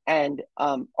and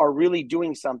are really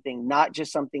doing something, not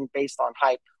just something based on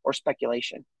hype or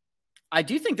speculation. I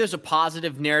do think there's a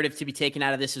positive narrative to be taken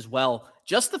out of this as well.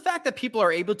 Just the fact that people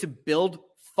are able to build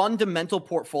fundamental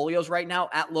portfolios right now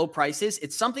at low prices.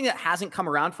 It's something that hasn't come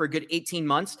around for a good 18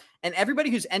 months. And everybody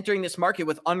who's entering this market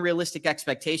with unrealistic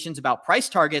expectations about price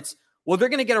targets, well, they're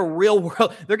going to get a real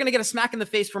world. They're going to get a smack in the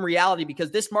face from reality, because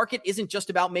this market isn't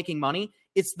just about making money.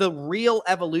 It's the real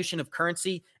evolution of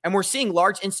currency. And we're seeing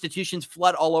large institutions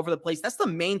flood all over the place. That's the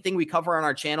main thing we cover on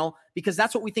our channel, because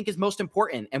that's what we think is most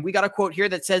important. And we got a quote here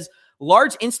that says,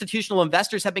 large institutional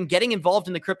investors have been getting involved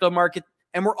in the crypto market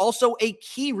and were also a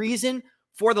key reason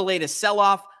for the latest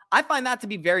sell-off. I find that to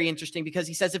be very interesting, because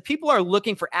he says if people are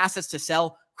looking for assets to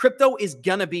sell, crypto is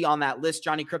going to be on that list.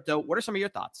 Johnny Crypto, what are some of your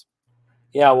thoughts?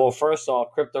 Yeah, well, first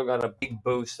off, crypto got a big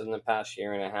boost in the past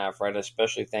year and a half, right?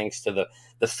 Especially thanks to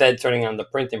the Fed turning on the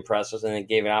printing presses, and it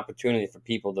gave an opportunity for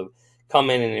people to come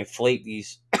in and inflate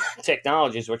these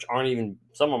technologies, which aren't even,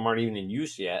 some of them aren't even in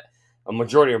use yet. A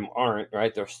majority of them aren't,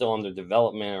 right? They're still under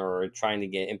development or trying to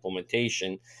get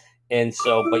implementation. And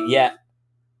so, but yet,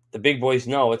 the big boys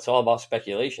know it's all about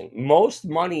speculation. Most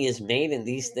money is made in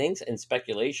these things in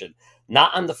speculation,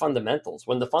 not on the fundamentals.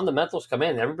 When the fundamentals come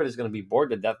in, everybody's going to be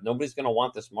bored to death. Nobody's going to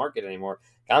want this market anymore.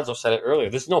 Gonzo said it earlier.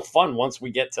 There's no fun once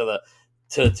we get to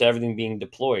to everything being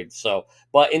deployed. So,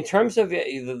 but in terms of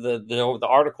the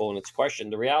article and its question,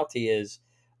 the reality is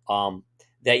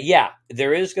that, yeah,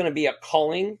 there is going to be a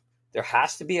culling. There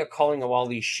has to be a culling of all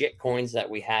these shit coins that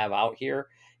we have out here.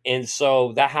 And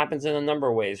so that happens in a number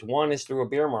of ways. One is through a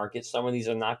bear market. Some of these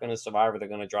are not going to survive, or they're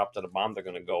going to drop to the bottom. They're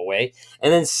going to go away.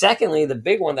 And then secondly, the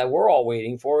big one that we're all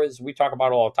waiting for, is we talk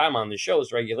about all the time on the show,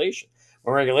 is regulation.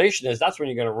 When regulation is, that's when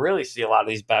you're going to really see a lot of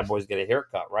these bad boys get a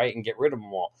haircut, right? And get rid of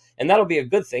them all. And that'll be a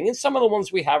good thing. And some of the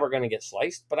ones we have are going to get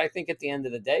sliced. But I think at the end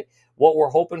of the day, what we're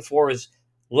hoping for is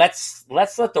let's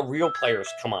let the real players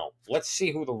come out. Let's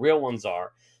see who the real ones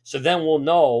are. So then we'll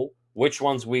know which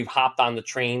ones we've hopped on the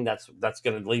train that's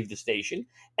going to leave the station.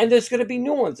 And there's going to be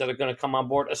new ones that are going to come on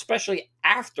board, especially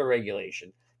after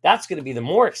regulation. That's going to be the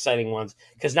more exciting ones,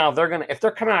 because now if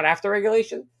they're coming out after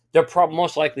regulation, they're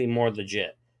most likely more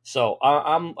legit. So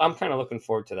I'm kind of looking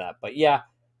forward to that. But yeah,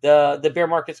 the bear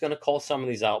market's going to call some of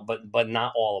these out, but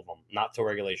not all of them, not till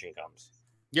regulation comes.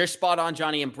 You're spot on,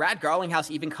 Johnny. And Brad Garlinghouse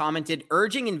even commented,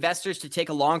 urging investors to take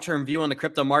a long-term view on the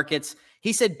crypto markets.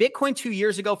 He said Bitcoin 2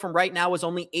 years ago from right now was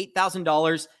only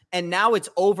 $8,000, and now it's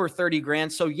over 30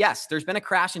 grand. So yes, there's been a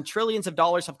crash and trillions of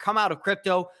dollars have come out of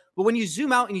crypto. But when you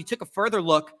zoom out and you took a further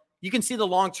look, you can see the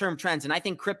long-term trends. And I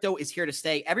think crypto is here to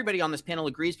stay. Everybody on this panel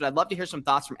agrees, but I'd love to hear some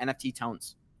thoughts from NFT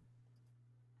Tones.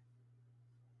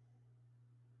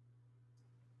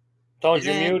 Tones,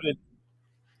 you're muted.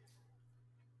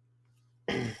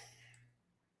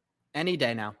 Any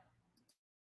day now.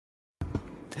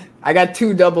 I got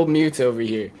 2 double mutes over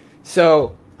here.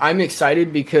 So I'm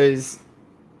excited because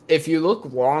if you look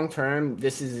long term,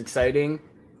 this is exciting,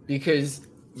 because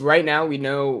right now we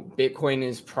know Bitcoin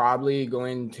is probably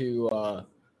going to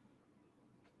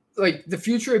the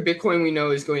future of Bitcoin we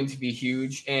know is going to be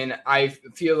huge. And I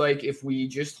feel like if we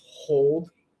just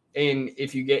hold, and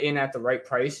if you get in at the right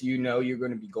price, you know you're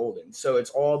going to be golden. So it's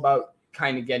all about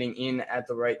kind of getting in at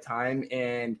the right time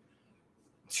and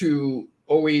to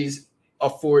always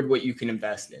afford what you can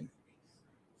invest in.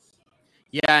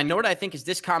 Yeah, I know what I think is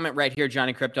this comment right here,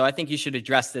 Johnny Crypto. I think you should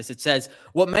address this. It says,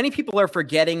 what many people are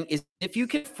forgetting is if you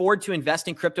can afford to invest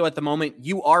in crypto at the moment,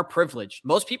 you are privileged.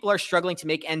 Most people are struggling to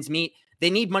make ends meet. They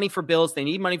need money for bills. They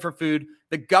need money for food.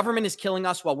 The government is killing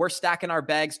us while we're stacking our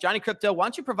bags. Johnny Crypto, why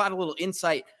don't you provide a little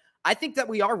insight? I think that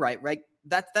we are right?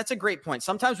 That's a great point.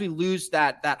 Sometimes we lose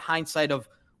that hindsight of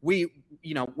we're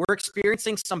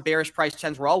experiencing some bearish price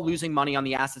trends. We're all losing money on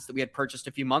the assets that we had purchased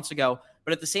a few months ago.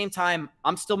 But at the same time,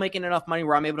 I'm still making enough money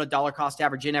where I'm able to dollar cost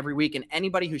average in every week. And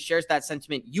anybody who shares that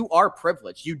sentiment, you are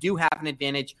privileged. You do have an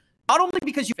advantage, not only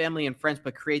because you have family and friends,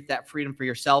 but create that freedom for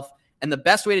yourself. And the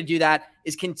best way to do that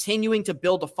is continuing to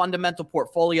build a fundamental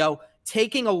portfolio,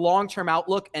 taking a long-term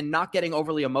outlook and not getting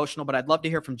overly emotional. But I'd love to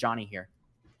hear from Johnny here.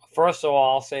 First of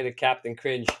all, I'll say to Captain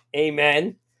Cringe,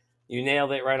 amen. You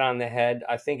nailed it right on the head.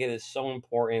 I think it is so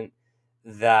important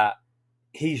that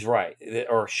he's right,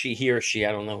 or he or she,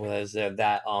 I don't know who that is, that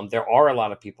there are a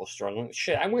lot of people struggling.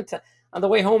 Shit, I went to, on the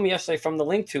way home yesterday from the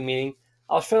Link 2 meeting,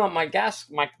 I was filling up my gas,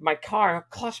 my car. It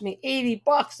cost me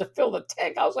 $80 to fill the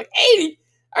tank. I was like, 80?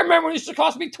 I remember it used to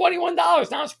cost me $21.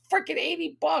 Now it's freaking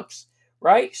 $80,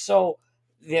 right? So,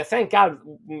 yeah, thank God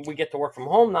we get to work from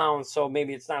home now, and so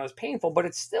maybe it's not as painful, but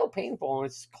it's still painful, and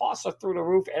its costs are through the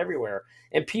roof everywhere,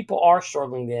 and people are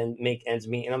struggling to make ends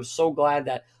meet. And I'm so glad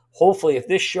that hopefully if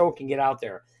this show can get out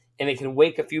there and it can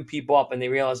wake a few people up and they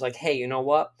realize like, hey, you know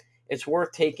what? It's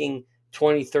worth taking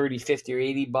 20, 30, 50 or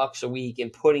 $80 a week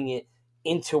and putting it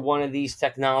into one of these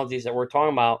technologies that we're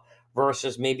talking about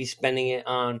versus maybe spending it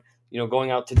on,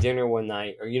 going out to dinner one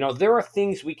night or, there are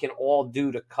things we can all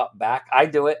do to cut back. I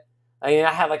do it. I mean,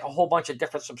 I had like a whole bunch of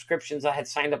different subscriptions I had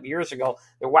signed up years ago.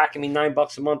 They're whacking me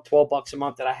 $9 a month, $12 a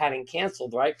month that I hadn't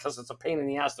canceled, right? Because it's a pain in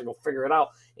the ass to go figure it out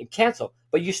and cancel.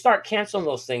 But you start canceling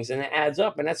those things and it adds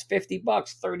up, and that's $50,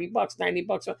 $30,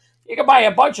 $90. You can buy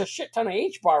a bunch of shit ton of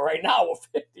H-bar right now with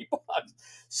 $50.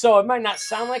 So it might not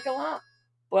sound like a lot,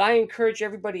 but I encourage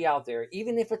everybody out there,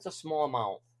 even if it's a small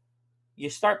amount, you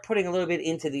start putting a little bit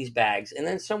into these bags, and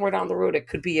then somewhere down the road,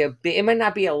 it might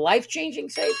not be a life-changing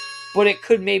save, but it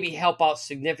could maybe help out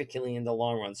significantly in the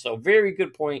long run. So very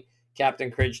good point, Captain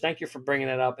Cridge. Thank you for bringing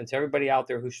it up. And to everybody out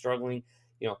there who's struggling,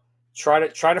 try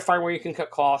to find where you can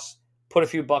cut costs, put a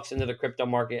few bucks into the crypto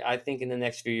market. I think in the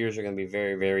next few years are going to be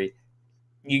very, very,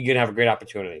 you're going to have a great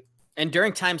opportunity. And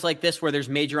during times like this where there's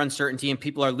major uncertainty and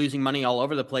people are losing money all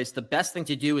over the place, the best thing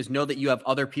to do is know that you have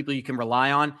other people you can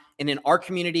rely on. And in our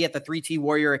community at the 3T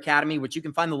Warrior Academy, which you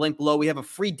can find the link below, we have a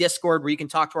free Discord where you can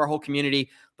talk to our whole community.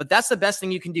 But that's the best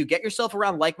thing you can do. Get yourself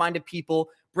around like-minded people,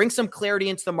 bring some clarity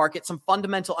into the market, some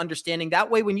fundamental understanding.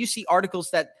 That way, when you see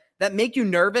articles that make you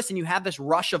nervous and you have this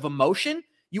rush of emotion,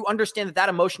 you understand that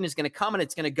emotion is going to come and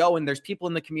it's going to go. And there's people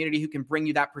in the community who can bring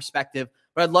you that perspective.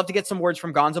 But I'd love to get some words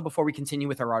from Gonzo before we continue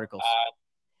with our articles.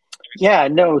 Yeah,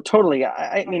 no, totally.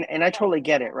 I mean, and I totally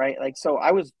get it, right? Like, so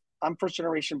I'm first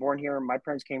generation born here. My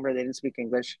parents came here. They didn't speak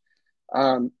English.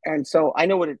 And so I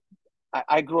know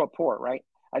I grew up poor, right?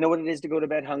 I know what it is to go to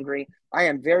bed hungry. I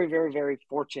am very, very, very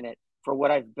fortunate for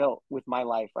what I've built with my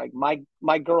life, right?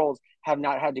 My girls have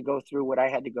not had to go through what I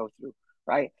had to go through,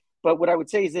 right? But what I would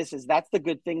say is that's the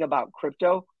good thing about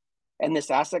crypto and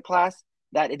this asset class,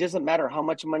 that it doesn't matter how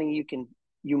much money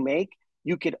you make.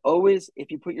 You could always, if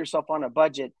you put yourself on a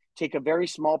budget, take a very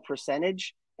small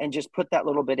percentage and just put that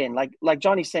little bit in. Like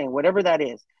Johnny's saying, whatever that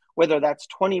is, whether that's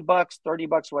 $20,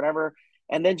 $30, whatever,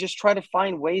 and then just try to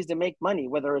find ways to make money,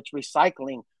 whether it's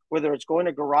recycling, whether it's going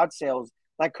to garage sales,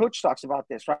 like Coach talks about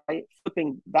this, right?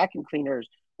 Flipping vacuum cleaners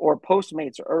or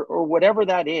Postmates or whatever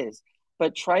that is.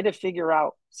 But try to figure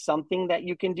out something that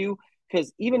you can do,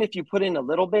 because even if you put in a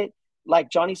little bit,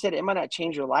 like Johnny said, it might not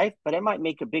change your life, but it might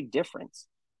make a big difference,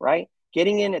 right?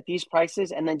 Getting in at these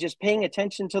prices and then just paying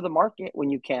attention to the market when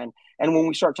you can. And when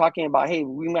we start talking about, hey,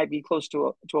 we might be close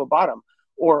to a bottom,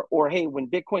 or hey, when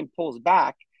Bitcoin pulls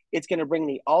back, it's going to bring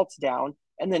the alts down,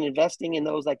 and then investing in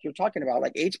those like you're talking about,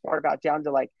 like H-bar got down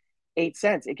to like 8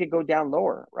 cents. It could go down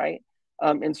lower, right?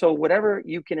 And so whatever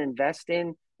you can invest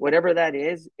in, whatever that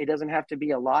is, it doesn't have to be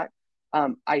a lot.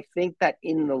 I think that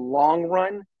in the long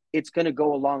run, it's going to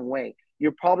go a long way.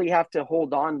 You probably have to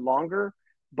hold on longer,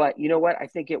 but you know what? I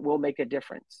think it will make a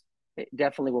difference. It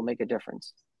definitely will make a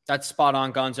difference. That's spot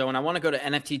on, Gonzo. And I want to go to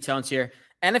NFT Tones here.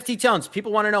 NFT Tones,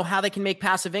 people want to know how they can make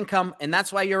passive income, and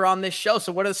that's why you're on this show.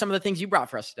 So what are some of the things you brought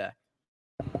for us today?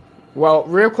 Well,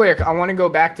 real quick, I want to go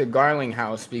back to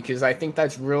Garlinghouse because I think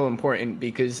that's real important,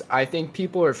 because I think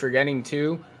people are forgetting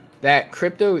too that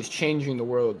crypto is changing the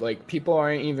world. Like, people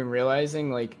aren't even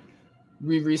realizing, like,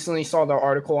 we recently saw the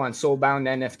article on soulbound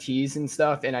NFTs and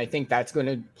stuff, and I think that's going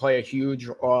to play a huge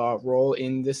role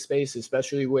in this space,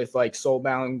 especially with like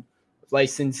soulbound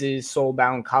licenses,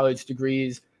 soulbound college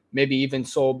degrees, maybe even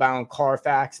soulbound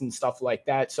Carfax and stuff like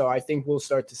that. So I think we'll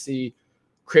start to see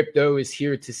crypto is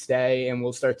here to stay, and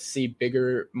we'll start to see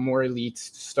bigger, more elites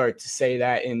start to say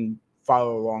that and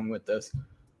follow along with this.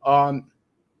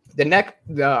 The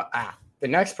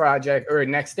next project, or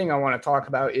next thing I want to talk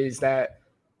about, is that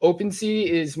OpenSea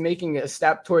is making a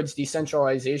step towards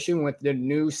decentralization with the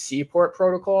new Seaport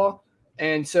protocol.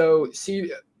 And so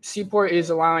Seaport is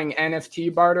allowing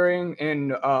NFT bartering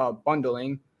and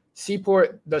bundling.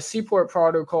 The Seaport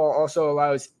protocol also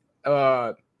allows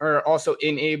or also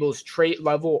enables trait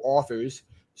level offers.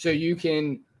 So you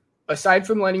can, aside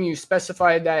from letting you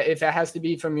specify that if it has to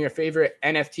be from your favorite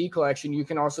NFT collection, you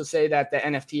can also say that the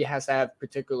NFT has to have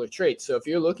particular traits. So if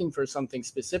you're looking for something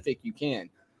specific, you can.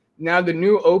 Now, the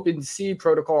new OpenSea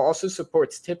protocol also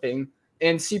supports tipping,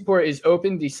 and Seaport is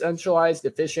open, decentralized,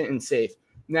 efficient, and safe.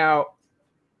 Now,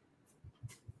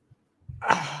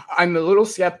 I'm a little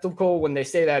skeptical when they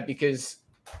say that because,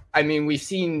 I mean, we've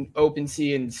seen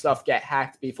OpenSea and stuff get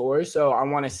hacked before, so I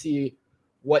want to see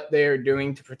what they're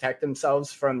doing to protect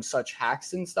themselves from such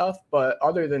hacks and stuff. But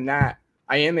other than that,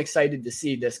 I am excited to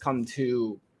see this come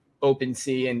to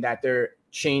OpenSea and that they're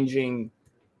changing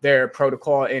their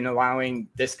protocol and allowing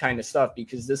this kind of stuff,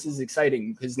 because this is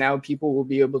exciting, because now people will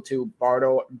be able to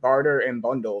barter and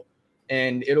bundle.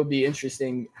 and it'll be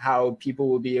interesting how people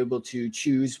will be able to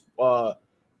choose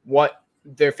what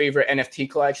their favorite NFT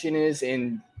collection is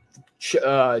and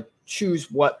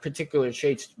choose what particular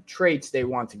traits they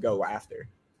want to go after.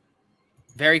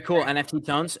 Very cool, NFT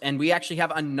tones. And we actually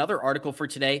have another article for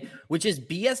today, which is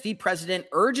BSV president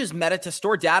urges Meta to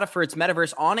store data for its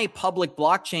metaverse on a public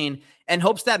blockchain and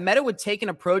hopes that Meta would take an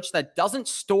approach that doesn't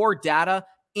store data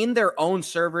in their own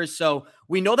servers. So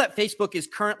we know that Facebook is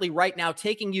currently right now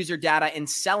taking user data and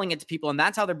selling it to people, and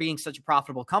that's how they're being such a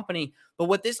profitable company. But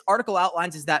what this article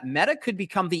outlines is that Meta could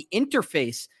become the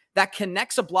interface that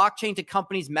connects a blockchain to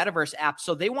companies' metaverse apps.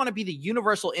 So they want to be the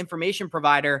universal information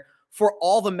provider for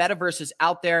all the metaverses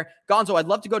out there. Gonzo, I'd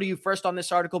love to go to you first on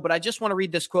this article, but I just want to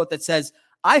read this quote that says,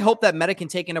 I hope that Meta can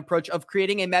take an approach of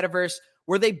creating a metaverse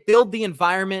where they build the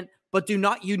environment, but do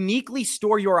not uniquely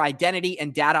store your identity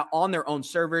and data on their own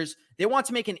servers. They want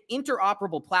to make an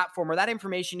interoperable platform where that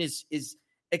information is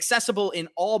accessible in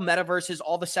all metaverses,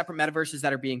 all the separate metaverses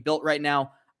that are being built right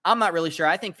now. I'm not really sure.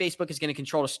 I think Facebook is going to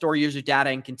control to store user data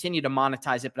and continue to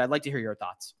monetize it, but I'd like to hear your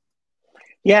thoughts.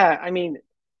 Yeah, I mean,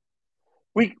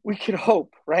 we could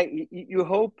hope, right? You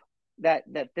hope that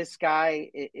this guy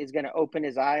is going to open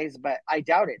his eyes, but I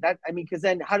doubt it. Because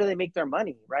then how do they make their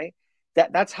money, right?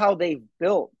 That's how they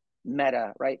built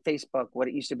Meta, right? Facebook, what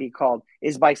it used to be called,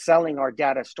 is by selling our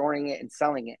data, storing it and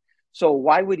selling it. So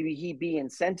why would he be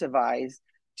incentivized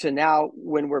to now,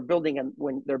 when they're building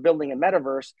a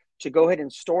metaverse, to go ahead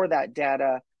and store that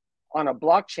data on a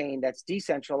blockchain that's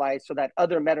decentralized so that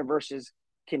other metaverses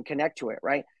can connect to it,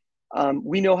 right?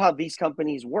 We know how these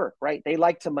companies work, right? They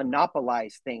like to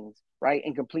monopolize things, right?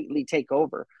 And completely take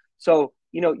over. So,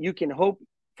 you can hope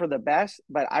for the best,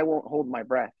 but I won't hold my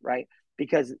breath, right?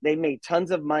 Because they made tons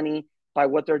of money by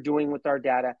what they're doing with our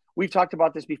data. We've talked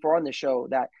about this before on the show,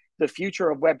 that the future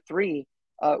of Web3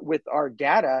 with our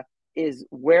data is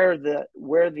where the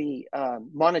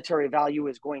monetary value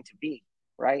is going to be,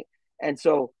 right? And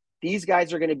so these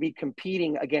guys are going to be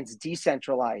competing against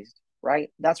decentralized, right?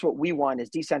 That's what we want, is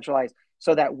decentralized,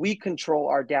 so that we control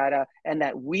our data and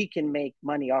that we can make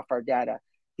money off our data.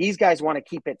 These guys want to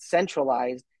keep it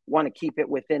centralized, want to keep it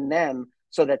within them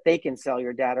so that they can sell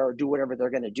your data or do whatever they're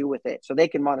going to do with it, so they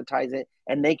can monetize it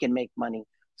and they can make money.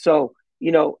 So,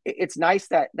 it's nice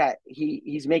that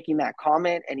he's making that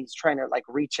comment and he's trying to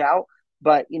reach out,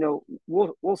 but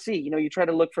we'll see. You try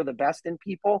to look for the best in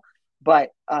people,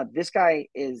 but this guy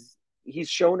he's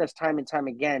shown us time and time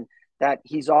again that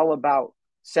he's all about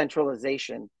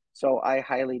centralization. So I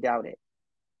highly doubt it.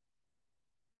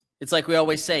 It's like we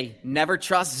always say, never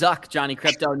trust Zuck, Johnny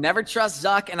Crypto. Never trust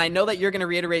Zuck. And I know that you're going to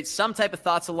reiterate some type of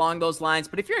thoughts along those lines.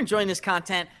 But if you're enjoying this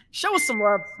content, show us some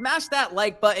love. Smash that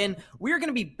like button. We are going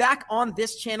to be back on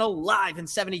this channel live in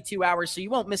 72 hours, so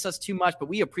you won't miss us too much. But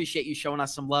we appreciate you showing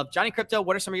us some love. Johnny Crypto,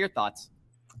 what are some of your thoughts?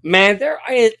 Man, there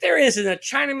isn't a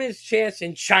Chinaman's chance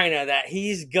in China that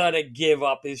he's going to give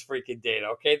up his freaking data,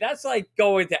 okay? That's like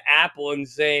going to Apple and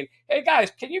saying, hey,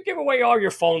 guys, can you give away all your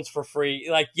phones for free?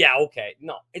 Yeah, okay.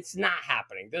 No, it's not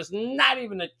happening. There's not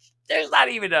even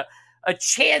a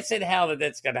chance in hell that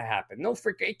that's going to happen. No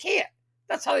freaking, it can't.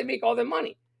 That's how they make all their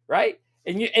money, right?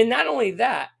 And not only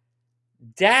that,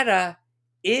 data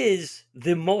is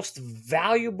the most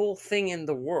valuable thing in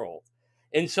the world.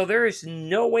 And so there is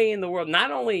no way in the world,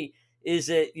 not only is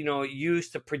it,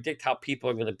 used to predict how people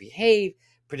are going to behave,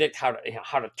 predict how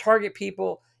to target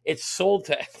people, it's sold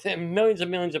to millions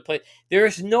and millions of places. There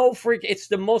is no it's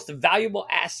the most valuable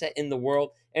asset in the world.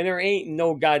 And there ain't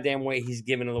no goddamn way he's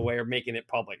giving it away or making it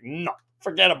public. No,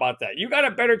 forget about that. You got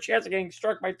a better chance of getting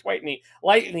struck by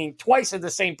lightning twice in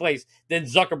the same place than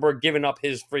Zuckerberg giving up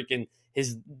his data.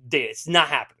 It's not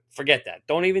happening. Forget that.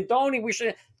 Don't even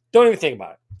think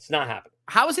about it. It's not happening.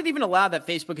 How is it even allowed that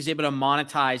Facebook is able to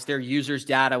monetize their users'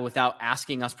 data without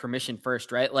asking us permission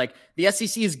first, right? The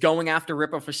SEC is going after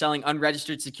Ripple for selling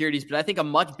unregistered securities, but I think a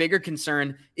much bigger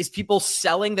concern is people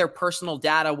selling their personal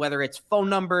data, whether it's phone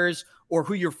numbers or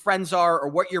who your friends are or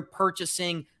what you're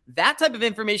purchasing. That type of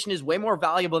information is way more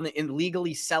valuable than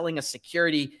illegally selling a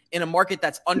security in a market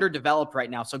that's underdeveloped right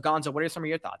now. So Gonzo, what are some of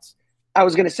your thoughts? I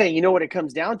was going to say, what it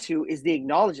comes down to is the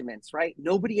acknowledgements, right?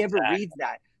 Nobody ever reads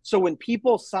that. So when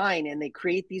people sign and they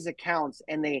create these accounts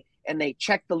and they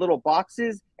check the little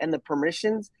boxes and the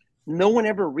permissions, no one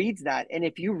ever reads that. And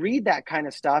if you read that kind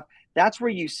of stuff, that's where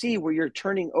you see where you're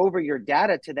turning over your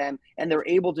data to them and they're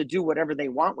able to do whatever they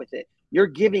want with it. You're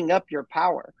giving up your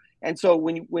power. And so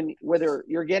whether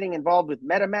you're getting involved with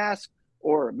MetaMask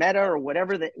or Meta or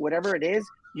whatever it is,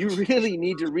 you really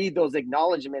need to read those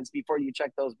acknowledgements before you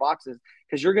check those boxes,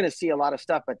 because you're going to see a lot of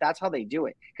stuff. But that's how they do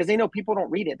it, because they know people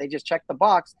don't read it. They just check the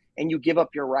box and you give up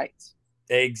your rights.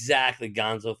 Exactly,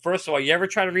 Gonzo. First of all, you ever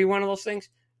try to read one of those things?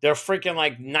 They're freaking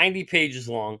like 90 pages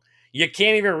long. You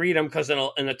can't even read them because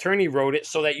an attorney wrote it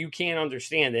so that you can't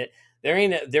understand it. There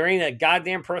ain't a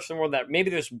goddamn person world that maybe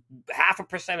there's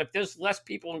 0.5%. If there's less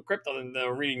people in crypto than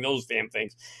they're reading those damn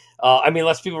things.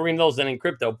 Less people reading those than in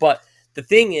crypto. But the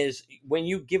thing is, when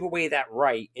you give away that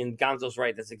right, and Gonzo's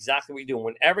right, that's exactly what you do.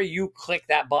 Whenever you click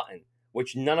that button,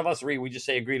 which none of us read, we just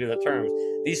say agree to the terms.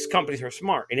 These companies are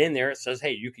smart. And in there, it says,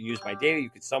 hey, you can use my data, you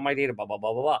can sell my data, blah, blah,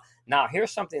 blah, blah, blah. Now,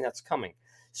 here's something that's coming.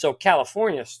 So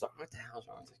California, what the hell's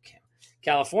wrong with the camera?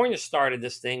 California started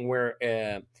this thing where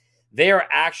they are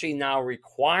actually now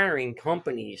requiring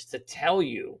companies to tell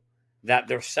you that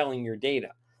they're selling your data.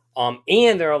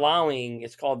 And they're allowing,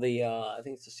 it's called I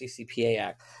think it's the CCPA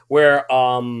Act, where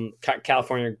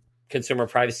California Consumer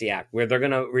Privacy Act, where they're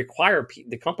going to require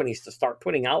the companies to start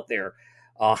putting out there,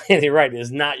 and you're right, it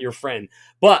is not your friend,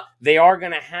 but they are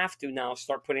going to have to now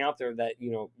start putting out there that,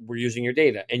 we're using your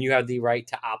data and you have the right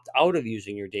to opt out of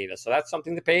using your data. So that's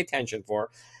something to pay attention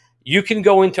for. You can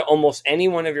go into almost any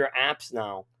one of your apps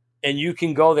now, and you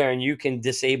can go there and you can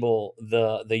disable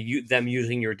them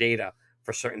using your data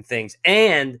for certain things.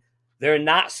 And they're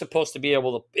not supposed to be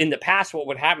able to. In the past, what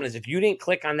would happen is if you didn't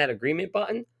click on that agreement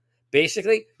button,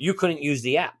 basically you couldn't use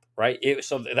the app, right?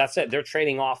 So that's it. They're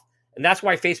trading off. And that's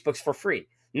why Facebook's for free.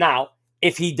 Now,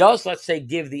 if he does, let's say,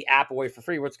 give the app away for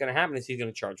free, what's going to happen is he's going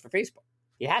to charge for Facebook.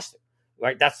 He has to,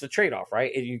 right? That's the trade-off,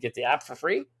 right? If you get the app for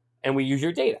free and we use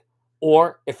your data.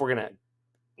 Or if we're going to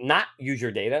not use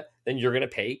your data, then you're going to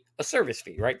pay a service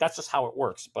fee, right? That's just how it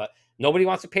works. But nobody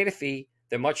wants to pay the fee.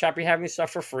 They're much happier having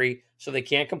stuff for free, so they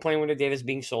can't complain when their data is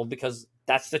being sold because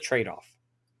that's the trade-off.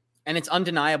 And it's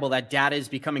undeniable that data is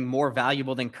becoming more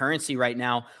valuable than currency right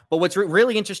now. But what's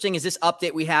really interesting is this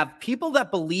update we have. People that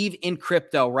believe in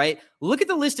crypto, right? Look at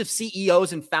the list of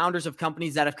CEOs and founders of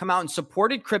companies that have come out and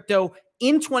supported crypto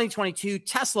in 2022.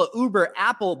 Tesla, Uber,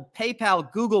 Apple, PayPal,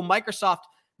 Google, Microsoft.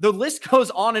 The list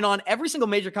goes on and on. Every single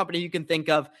major company you can think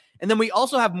of. And then we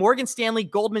also have Morgan Stanley,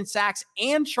 Goldman Sachs,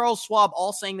 and Charles Schwab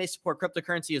all saying they support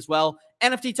cryptocurrency as well.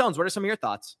 NFT Tones, what are some of your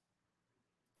thoughts?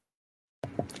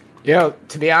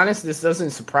 To be honest, this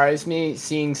doesn't surprise me,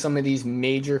 seeing some of these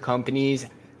major companies,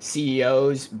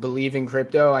 CEOs believe in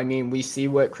crypto. I mean, we see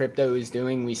what crypto is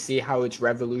doing. We see how it's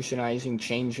revolutionizing,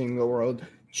 changing the world,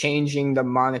 changing the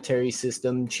monetary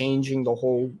system, changing the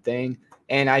whole thing.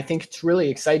 And I think it's really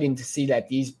exciting to see that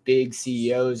these big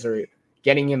CEOs are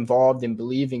getting involved and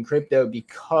believe in crypto,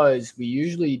 because we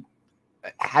usually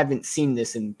haven't seen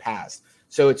this in the past.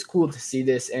 So it's cool to see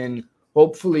this, and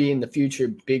hopefully in the future,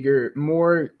 bigger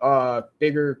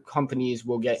companies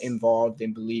will get involved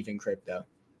and believe in crypto.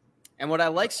 And what I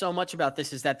like so much about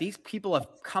this is that these people have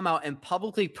come out and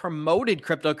publicly promoted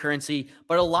cryptocurrency,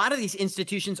 but a lot of these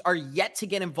institutions are yet to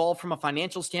get involved from a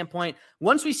financial standpoint.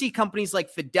 Once we see companies like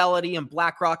Fidelity and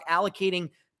BlackRock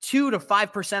allocating 2 to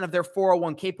 5% of their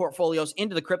 401k portfolios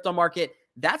into the crypto market,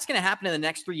 that's going to happen in the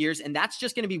next 3 years. And that's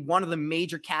just going to be one of the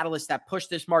major catalysts that push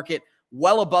this market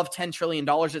well above $10 trillion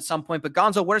at some point. But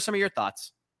Gonzo, what are some of your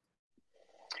thoughts?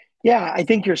 Yeah, I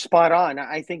think you're spot on.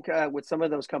 I think what some of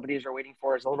those companies are waiting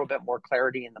for is a little bit more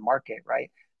clarity in the market,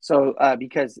 right? So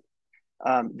because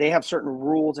they have certain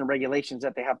rules and regulations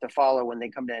that they have to follow when they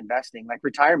come to investing, like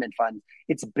retirement funds.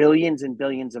 It's billions and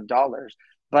billions of dollars.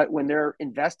 But when they're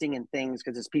investing in things,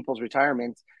 because it's people's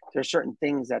retirements, there's certain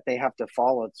things that they have to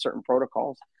follow, certain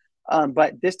protocols.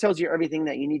 But this tells you everything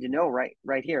that you need to know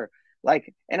right here.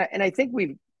 Like, and I think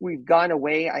we've gone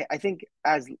away. I think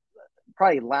as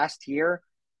probably last year,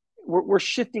 we're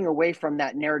shifting away from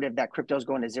that narrative that crypto is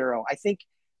going to zero. I think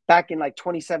back in like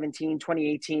 2017,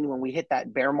 2018, when we hit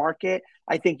that bear market,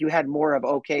 I think you had more of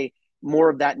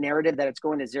that narrative that it's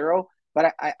going to zero.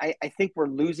 But I think we're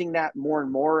losing that more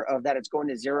and more of that it's going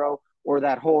to zero, or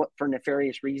that whole for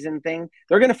nefarious reason thing.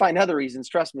 They're going to find other reasons.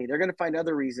 Trust me, they're going to find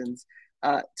other reasons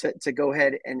to go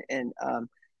ahead and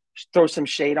throw some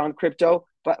shade on crypto.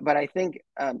 But I think,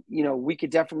 we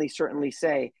could certainly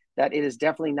say that it is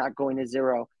definitely not going to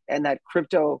zero, and that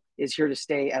crypto is here to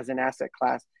stay as an asset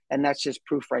class. And that's just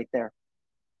proof right there.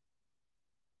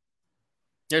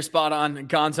 You're spot on,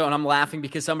 Gonzo, and I'm laughing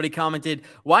because somebody commented,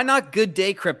 why not Good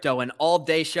Day Crypto, an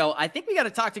all-day show? I think we got to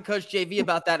talk to Coach JV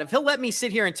about that. If he'll let me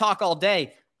sit here and talk all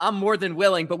day, I'm more than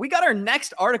willing. But we got our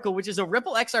next article, which is a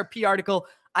Ripple XRP article.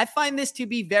 I find this to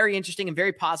be very interesting and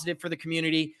very positive for the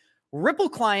community. Ripple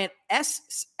client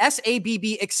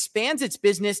SABB expands its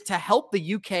business to help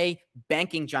the UK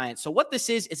banking giant. So what this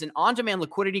is an on-demand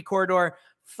liquidity corridor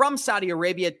from Saudi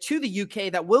Arabia to the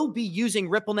UK that will be using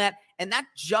RippleNet, and that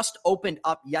just opened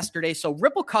up yesterday. So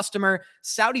Ripple customer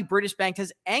Saudi British Bank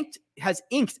has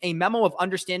inked a memo of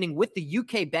understanding with the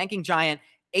UK banking giant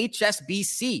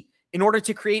HSBC in order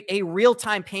to create a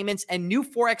real-time payments and new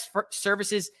Forex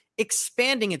services,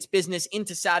 expanding its business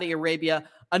into Saudi Arabia.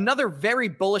 Another very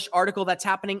bullish article that's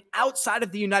happening outside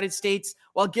of the United States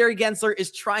while Gary Gensler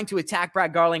is trying to attack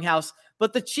Brad Garlinghouse.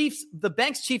 But the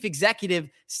bank's chief executive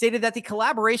stated that the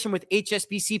collaboration with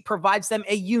HSBC provides them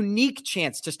a unique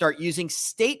chance to start using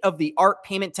state-of-the-art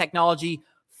payment technology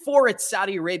for its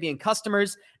Saudi Arabian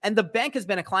customers. And the bank has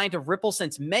been a client of Ripple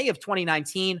since May of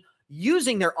 2019,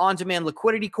 using their on-demand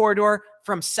liquidity corridor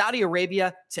from Saudi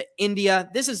Arabia to India.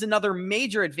 This is another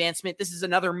major advancement. This is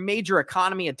another major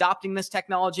economy adopting this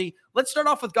technology. Let's start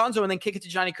off with Gonzo and then kick it to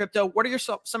Johnny Crypto. What are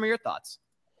some of your thoughts?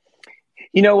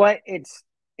 You know what?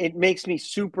 It makes me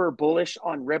super bullish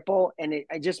on Ripple, and it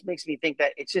just makes me think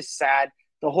that it's just sad,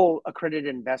 the whole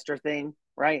accredited investor thing,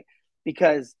 right?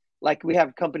 Because like we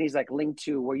have companies like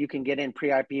Link2 where you can get in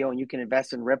pre-IPO and you can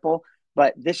invest in Ripple,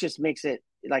 but this just makes it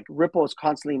like Ripple is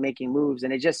constantly making moves,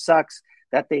 and it just sucks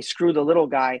that they screw the little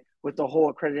guy with the whole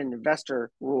accredited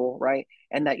investor rule, right?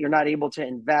 And that you're not able to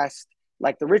invest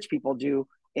like the rich people do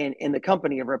in the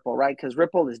company of Ripple, right? Because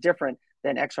Ripple is different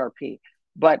than XRP.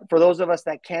 But for those of us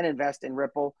that can invest in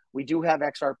Ripple, we do have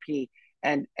XRP.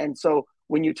 And so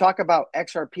when you talk about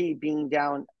XRP being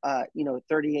down,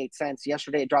 38 cents,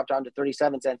 yesterday it dropped down to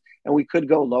 37 cents, and we could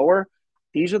go lower.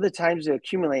 These are the times to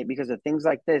accumulate because of things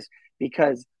like this,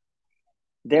 because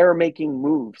they're making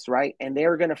moves, right? And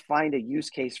they're going to find a use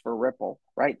case for Ripple,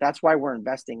 right? That's why we're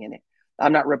investing in it.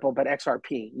 I'm not Ripple, but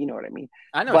XRP. You know what I mean?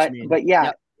 I know what you mean. But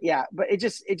yeah. But it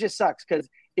just sucks because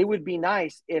it would be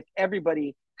nice if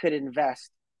everybody could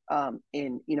invest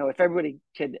if everybody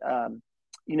could,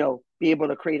 be able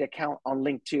to create an account on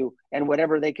Link2, and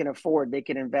whatever they can afford, they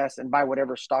can invest and buy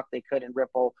whatever stock they could in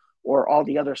Ripple or all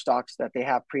the other stocks that they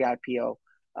have pre-IPO.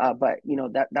 But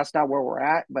that's not where we're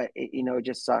at. But it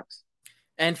just sucks.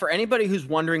 And for anybody who's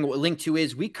wondering what Link2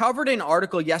 is, we covered an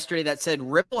article yesterday that said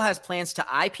Ripple has plans to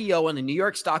IPO on the New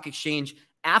York Stock Exchange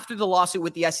after the lawsuit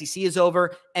with the SEC is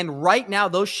over. And right now,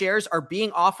 those shares are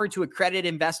being offered to accredited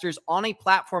investors on a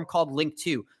platform called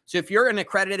Link2. So if you're an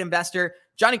accredited investor,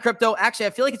 Johnny Crypto, actually,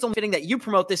 I feel like it's only fitting that you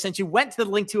promote this since you went to the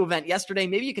Link2 event yesterday.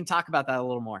 Maybe you can talk about that a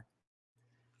little more.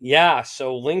 Yeah,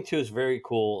 so Link2 is very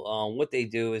cool. What they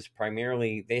do is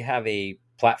primarily they have a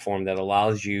platform that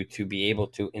allows you to be able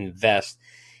to invest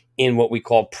in what we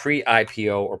call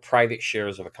pre-IPO or private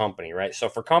shares of a company, right? So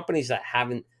for companies that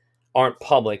aren't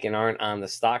public and aren't on the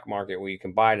stock market where you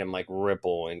can buy them, like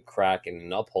Ripple and Kraken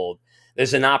and Uphold,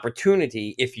 there's an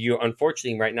opportunity if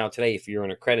unfortunately right now today, if you're an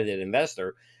accredited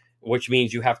investor, which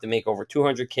means you have to make over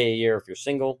 $200K a year if you're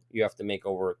single, you have to make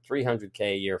over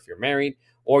 $300K a year if you're married,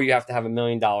 or you have to have $1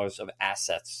 million of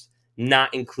assets,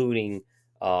 not including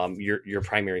your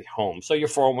primary home. So your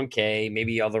 401K,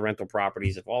 maybe other rental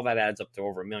properties, if all that adds up to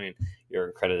over $1 million, you're an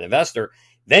accredited investor.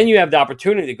 Then you have the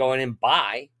opportunity to go in and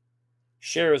buy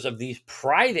shares of these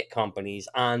private companies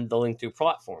on the Link2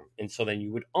 platform. And so then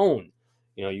you would own,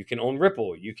 you can own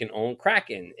Ripple, you can own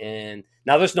Kraken. And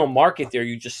now there's no market there.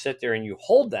 You just sit there and you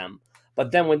hold them.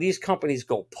 But then when these companies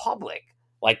go public,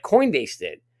 like Coinbase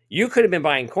did, you could have been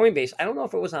buying Coinbase. I don't know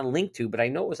if it was on Link2, but I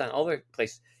know it was on other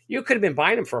places. You could have been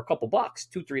buying them for a couple bucks,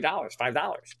 $2, $3,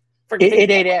 $5. It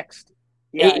 8X'd.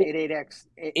 Yeah, it 8X.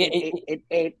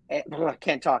 I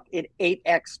can't talk. It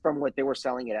 8X from what they were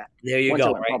selling it at. There you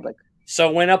go, right? Public. So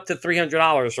it went up to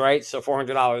 $300, right? So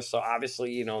 $400. So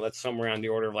obviously, that's somewhere on the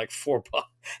order of like $4,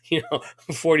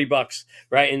 $40,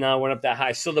 right? And now it went up that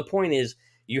high. So the point is,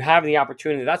 you have the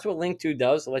opportunity. That's what Link2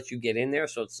 does, to let you get in there.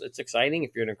 So it's exciting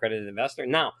if you're an accredited investor.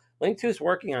 Now, Link2 is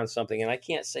working on something, and I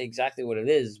can't say exactly what it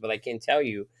is, but I can tell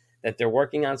you that they're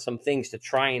working on some things to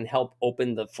try and help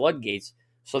open the floodgates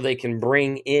so they can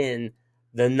bring in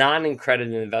the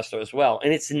non-accredited investor as well.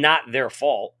 And it's not their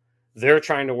fault. They're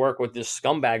trying to work with this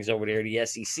scumbags over there, the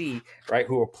SEC, right,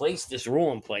 who have placed this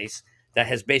rule in place that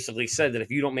has basically said that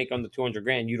if you don't make under 200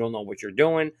 grand, you don't know what you're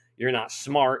doing. You're not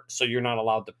smart, so you're not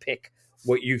allowed to pick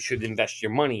what you should invest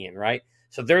your money in, right?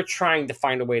 So they're trying to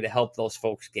find a way to help those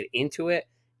folks get into it.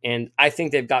 And I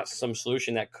think they've got some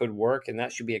solution that could work, and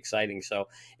that should be exciting. So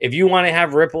if you want to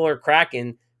have Ripple or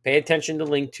Kraken, pay attention to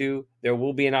Link2. There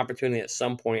will be an opportunity at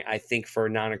some point, I think, for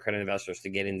non-accredited investors to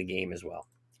get in the game as well.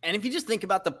 And if you just think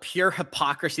about the pure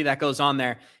hypocrisy that goes on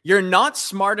there, you're not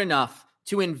smart enough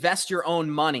to invest your own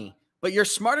money, but you're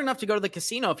smart enough to go to the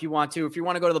casino if you want to. If you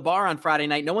want to go to the bar on Friday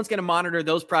night, no one's going to monitor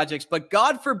those projects. But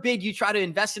God forbid you try to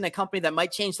invest in a company that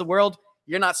might change the world.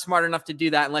 you're not smart enough to do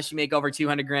that unless you make over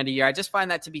 200 grand a year. I just find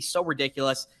that to be so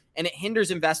ridiculous, and it hinders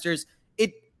investors.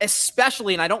 It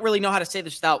especially, and I don't really know how to say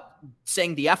this without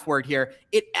saying the F word here,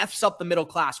 it Fs up the middle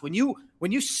class. When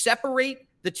you separate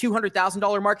the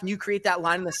 $200,000 mark and you create that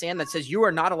line in the sand that says you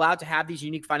are not allowed to have these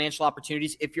unique financial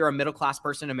opportunities if you're a middle class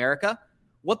person in America,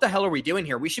 what the hell are we doing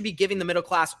here? We should be giving the middle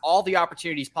class all the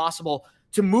opportunities possible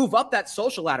to move up that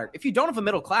social ladder. If you don't have a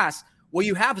middle class, what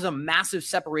you have is a massive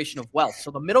separation of wealth.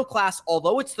 So the middle class,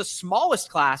 although it's the smallest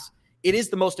class, it is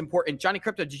the most important. Johnny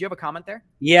Crypto, did you have a comment there?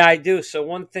 Yeah, I do. So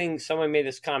one thing, someone made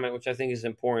this comment, which I think is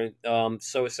important.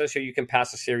 So it says here you can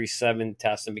pass a Series 7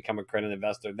 test and become a accredited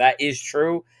investor. That is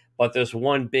true, but there's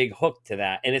one big hook to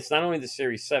that. And it's not only the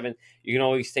Series 7, you can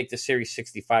always take the Series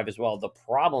 65 as well. The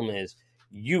problem is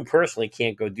you personally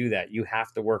can't go do that. You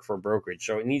have to work for a brokerage.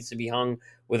 So it needs to be hung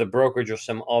with a brokerage or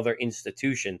some other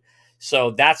institution.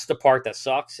 So that's the part that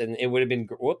sucks. And it would have been,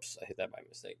 whoops, I hit that by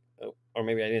mistake. Oh, or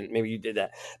maybe I didn't. Maybe you did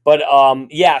that. But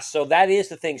yeah, so that is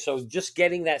the thing. So just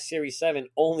getting that Series 7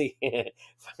 only,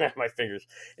 my fingers,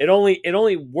 it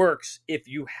only works if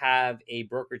you have a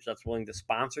brokerage that's willing to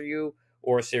sponsor you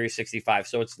or a Series 65.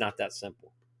 So it's not that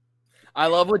simple. I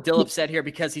love what Dilip said here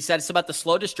because he said it's about the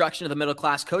slow destruction of the middle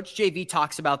class. Coach JV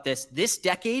talks about this. This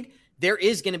decade, there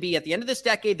is going to be, at the end of this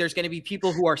decade, there's going to be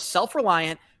people who are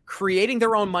self-reliant, creating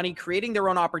their own money, creating their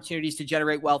own opportunities to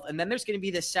generate wealth. And then there's going to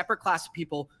be this separate class of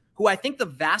people who I think the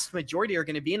vast majority are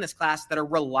going to be in this class that are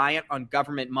reliant on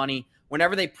government money.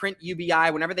 Whenever they print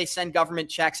UBI, whenever they send government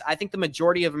checks, I think the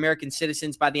majority of American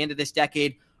citizens by the end of this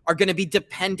decade are going to be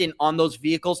dependent on those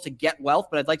vehicles to get wealth.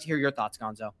 But I'd like to hear your thoughts,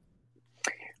 Gonzo.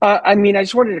 I mean, I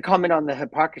just wanted to comment on the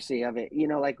hypocrisy of it. You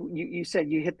know, like you said,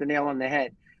 you hit the nail on the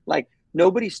head. Like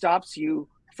nobody stops you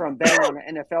from betting on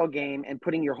an NFL game and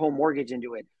putting your home mortgage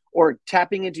into it, or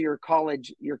tapping into your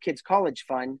kid's college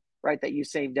fund, right, that you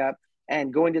saved up,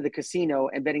 and going to the casino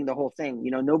and betting the whole thing.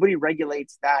 You know, nobody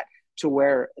regulates that to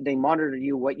where they monitor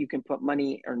you, what you can put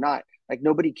money or not. Like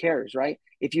nobody cares, right?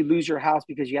 If you lose your house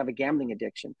because you have a gambling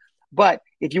addiction. But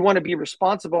if you want to be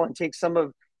responsible and take some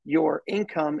of your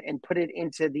income and put it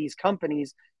into these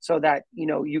companies so that, you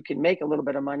know, you can make a little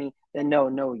bit of money, then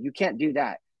no, you can't do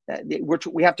that.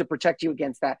 We have to protect you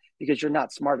against that because you're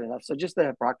not smart enough. So just the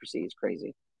hypocrisy is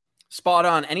crazy. Spot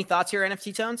on. Any thoughts here,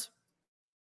 NFT Tones?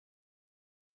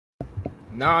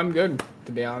 No, I'm good,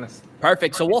 to be honest.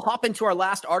 Perfect. So we'll hop into our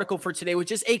last article for today,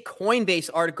 which is a Coinbase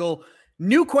article.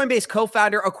 New Coinbase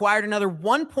co-founder acquired another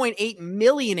 1.8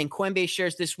 million in Coinbase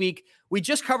shares this week. We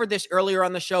just covered this earlier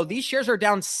on the show. These shares are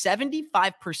down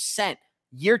 75%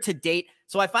 year to date.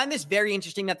 So I find this very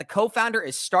interesting that the co-founder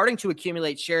is starting to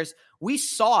accumulate shares. We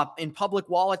saw in public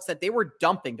wallets that they were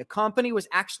dumping. The company was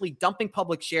actually dumping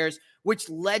public shares, which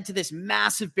led to this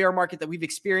massive bear market that we've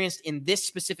experienced in this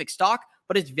specific stock.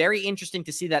 But it's very interesting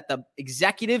to see that the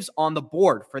executives on the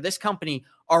board for this company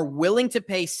are willing to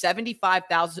pay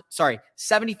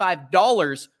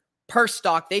 $75 per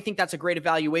stock. They think that's a great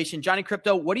evaluation. Johnny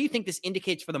Crypto, what do you think this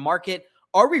indicates for the market?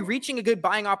 Are we reaching a good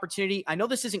buying opportunity? I know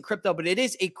this isn't crypto, but it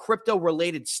is a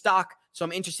crypto-related stock, so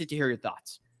I'm interested to hear your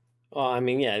thoughts. Well, I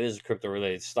mean, yeah, it is a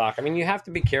crypto-related stock. I mean, you have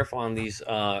to be careful on these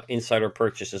insider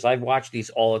purchases. I've watched these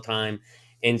all the time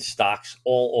in stocks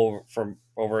all over from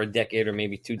over a decade or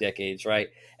maybe 2 decades, right?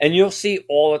 And you'll see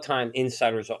all the time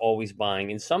insiders are always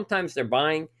buying. And sometimes they're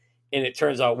buying and it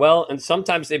turns out well, and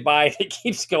sometimes they buy and it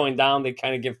keeps going down. They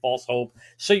kind of give false hope.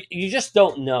 So you just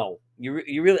don't know. You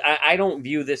really, I don't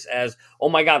view this as, oh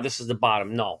my God, this is the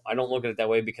bottom. No, I don't look at it that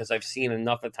way because I've seen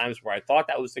enough of times where I thought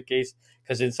that was the case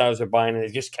because insiders are buying and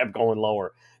it just kept going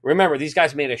lower. Remember, these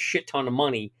guys made a shit ton of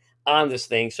money on this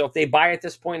thing. So if they buy at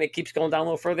this point, it keeps going down a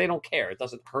little further. They don't care. It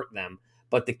doesn't hurt them.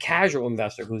 But the casual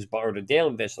investor or the daily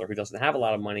investor who doesn't have a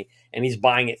lot of money and he's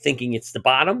buying it thinking it's the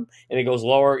bottom and it goes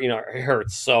lower, you know, it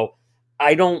hurts. So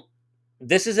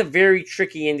this is a very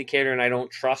tricky indicator and I don't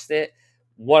trust it.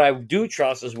 What I do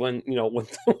trust is when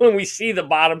we see the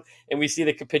bottom and we see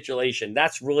the capitulation.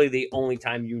 That's really the only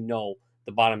time you know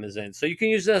the bottom is in. So you can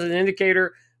use it as an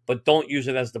indicator, but don't use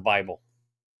it as the Bible.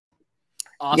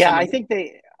 Awesome. Yeah, I think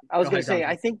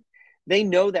I think they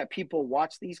know that people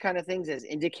watch these kind of things as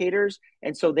indicators,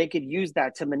 and so they could use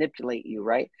that to manipulate you,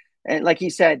 right? And like he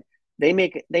said, they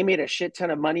made a shit ton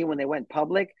of money when they went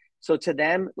public. So to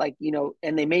them,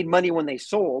 and they made money when they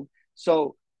sold.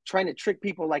 So trying to trick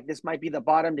people like this might be the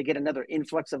bottom to get another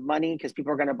influx of money because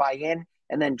people are going to buy in,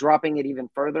 and then dropping it even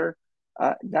further.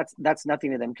 That's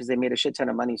nothing to them because they made a shit ton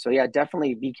of money. So yeah,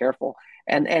 definitely be careful.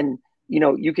 And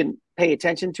you can pay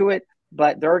attention to it,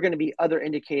 but there are going to be other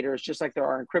indicators, just like there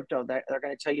are in crypto, that are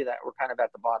going to tell you that we're kind of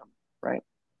at the bottom, right?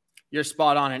 You're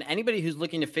spot on. And anybody who's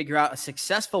looking to figure out a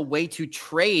successful way to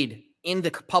trade in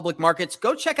the public markets.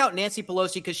 Go check out Nancy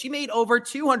Pelosi because she made over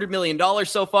 $200 million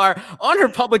so far on her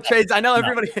public trades. I know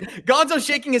everybody, Gonzo's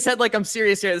shaking his head like I'm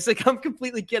serious here. It's like I'm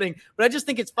completely kidding, but I just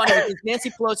think it's funny because Nancy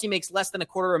Pelosi makes less than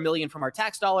 $250,000 from our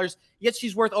tax dollars, yet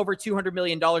she's worth over $200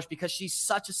 million because she's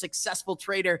such a successful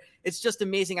trader. It's just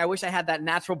amazing. I wish I had that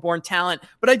natural born talent,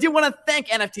 but I do want to thank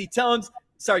NFT Tones.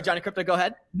 Sorry, Johnny Crypto, go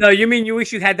ahead. No, you mean you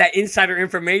wish you had that insider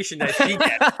information that she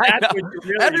gets. That's what you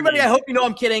really Everybody, mean. I hope you know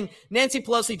I'm kidding. Nancy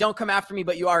Pelosi, don't come after me,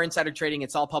 but you are insider trading.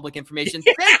 It's all public information.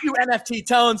 Thank you, NFT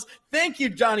Tones. Thank you,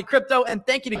 Johnny Crypto. And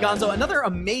thank you to Gonzo. Another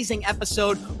amazing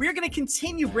episode. We are going to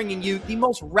continue bringing you the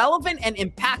most relevant and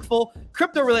impactful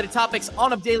crypto-related topics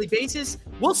on a daily basis.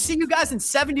 We'll see you guys in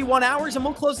 71 hours, and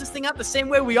we'll close this thing out the same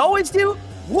way we always do.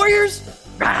 Warriors,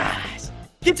 rise.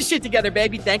 Get the shit together,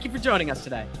 baby. Thank you for joining us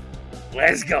today.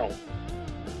 Let's go.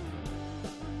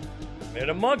 They're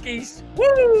the monkeys.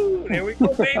 Woo! There we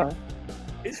go, baby.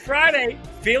 It's Friday.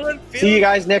 Feeling. See you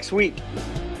guys next week.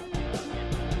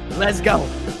 Let's go.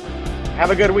 Have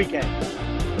a good weekend.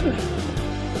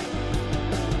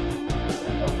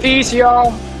 Peace,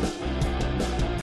 y'all.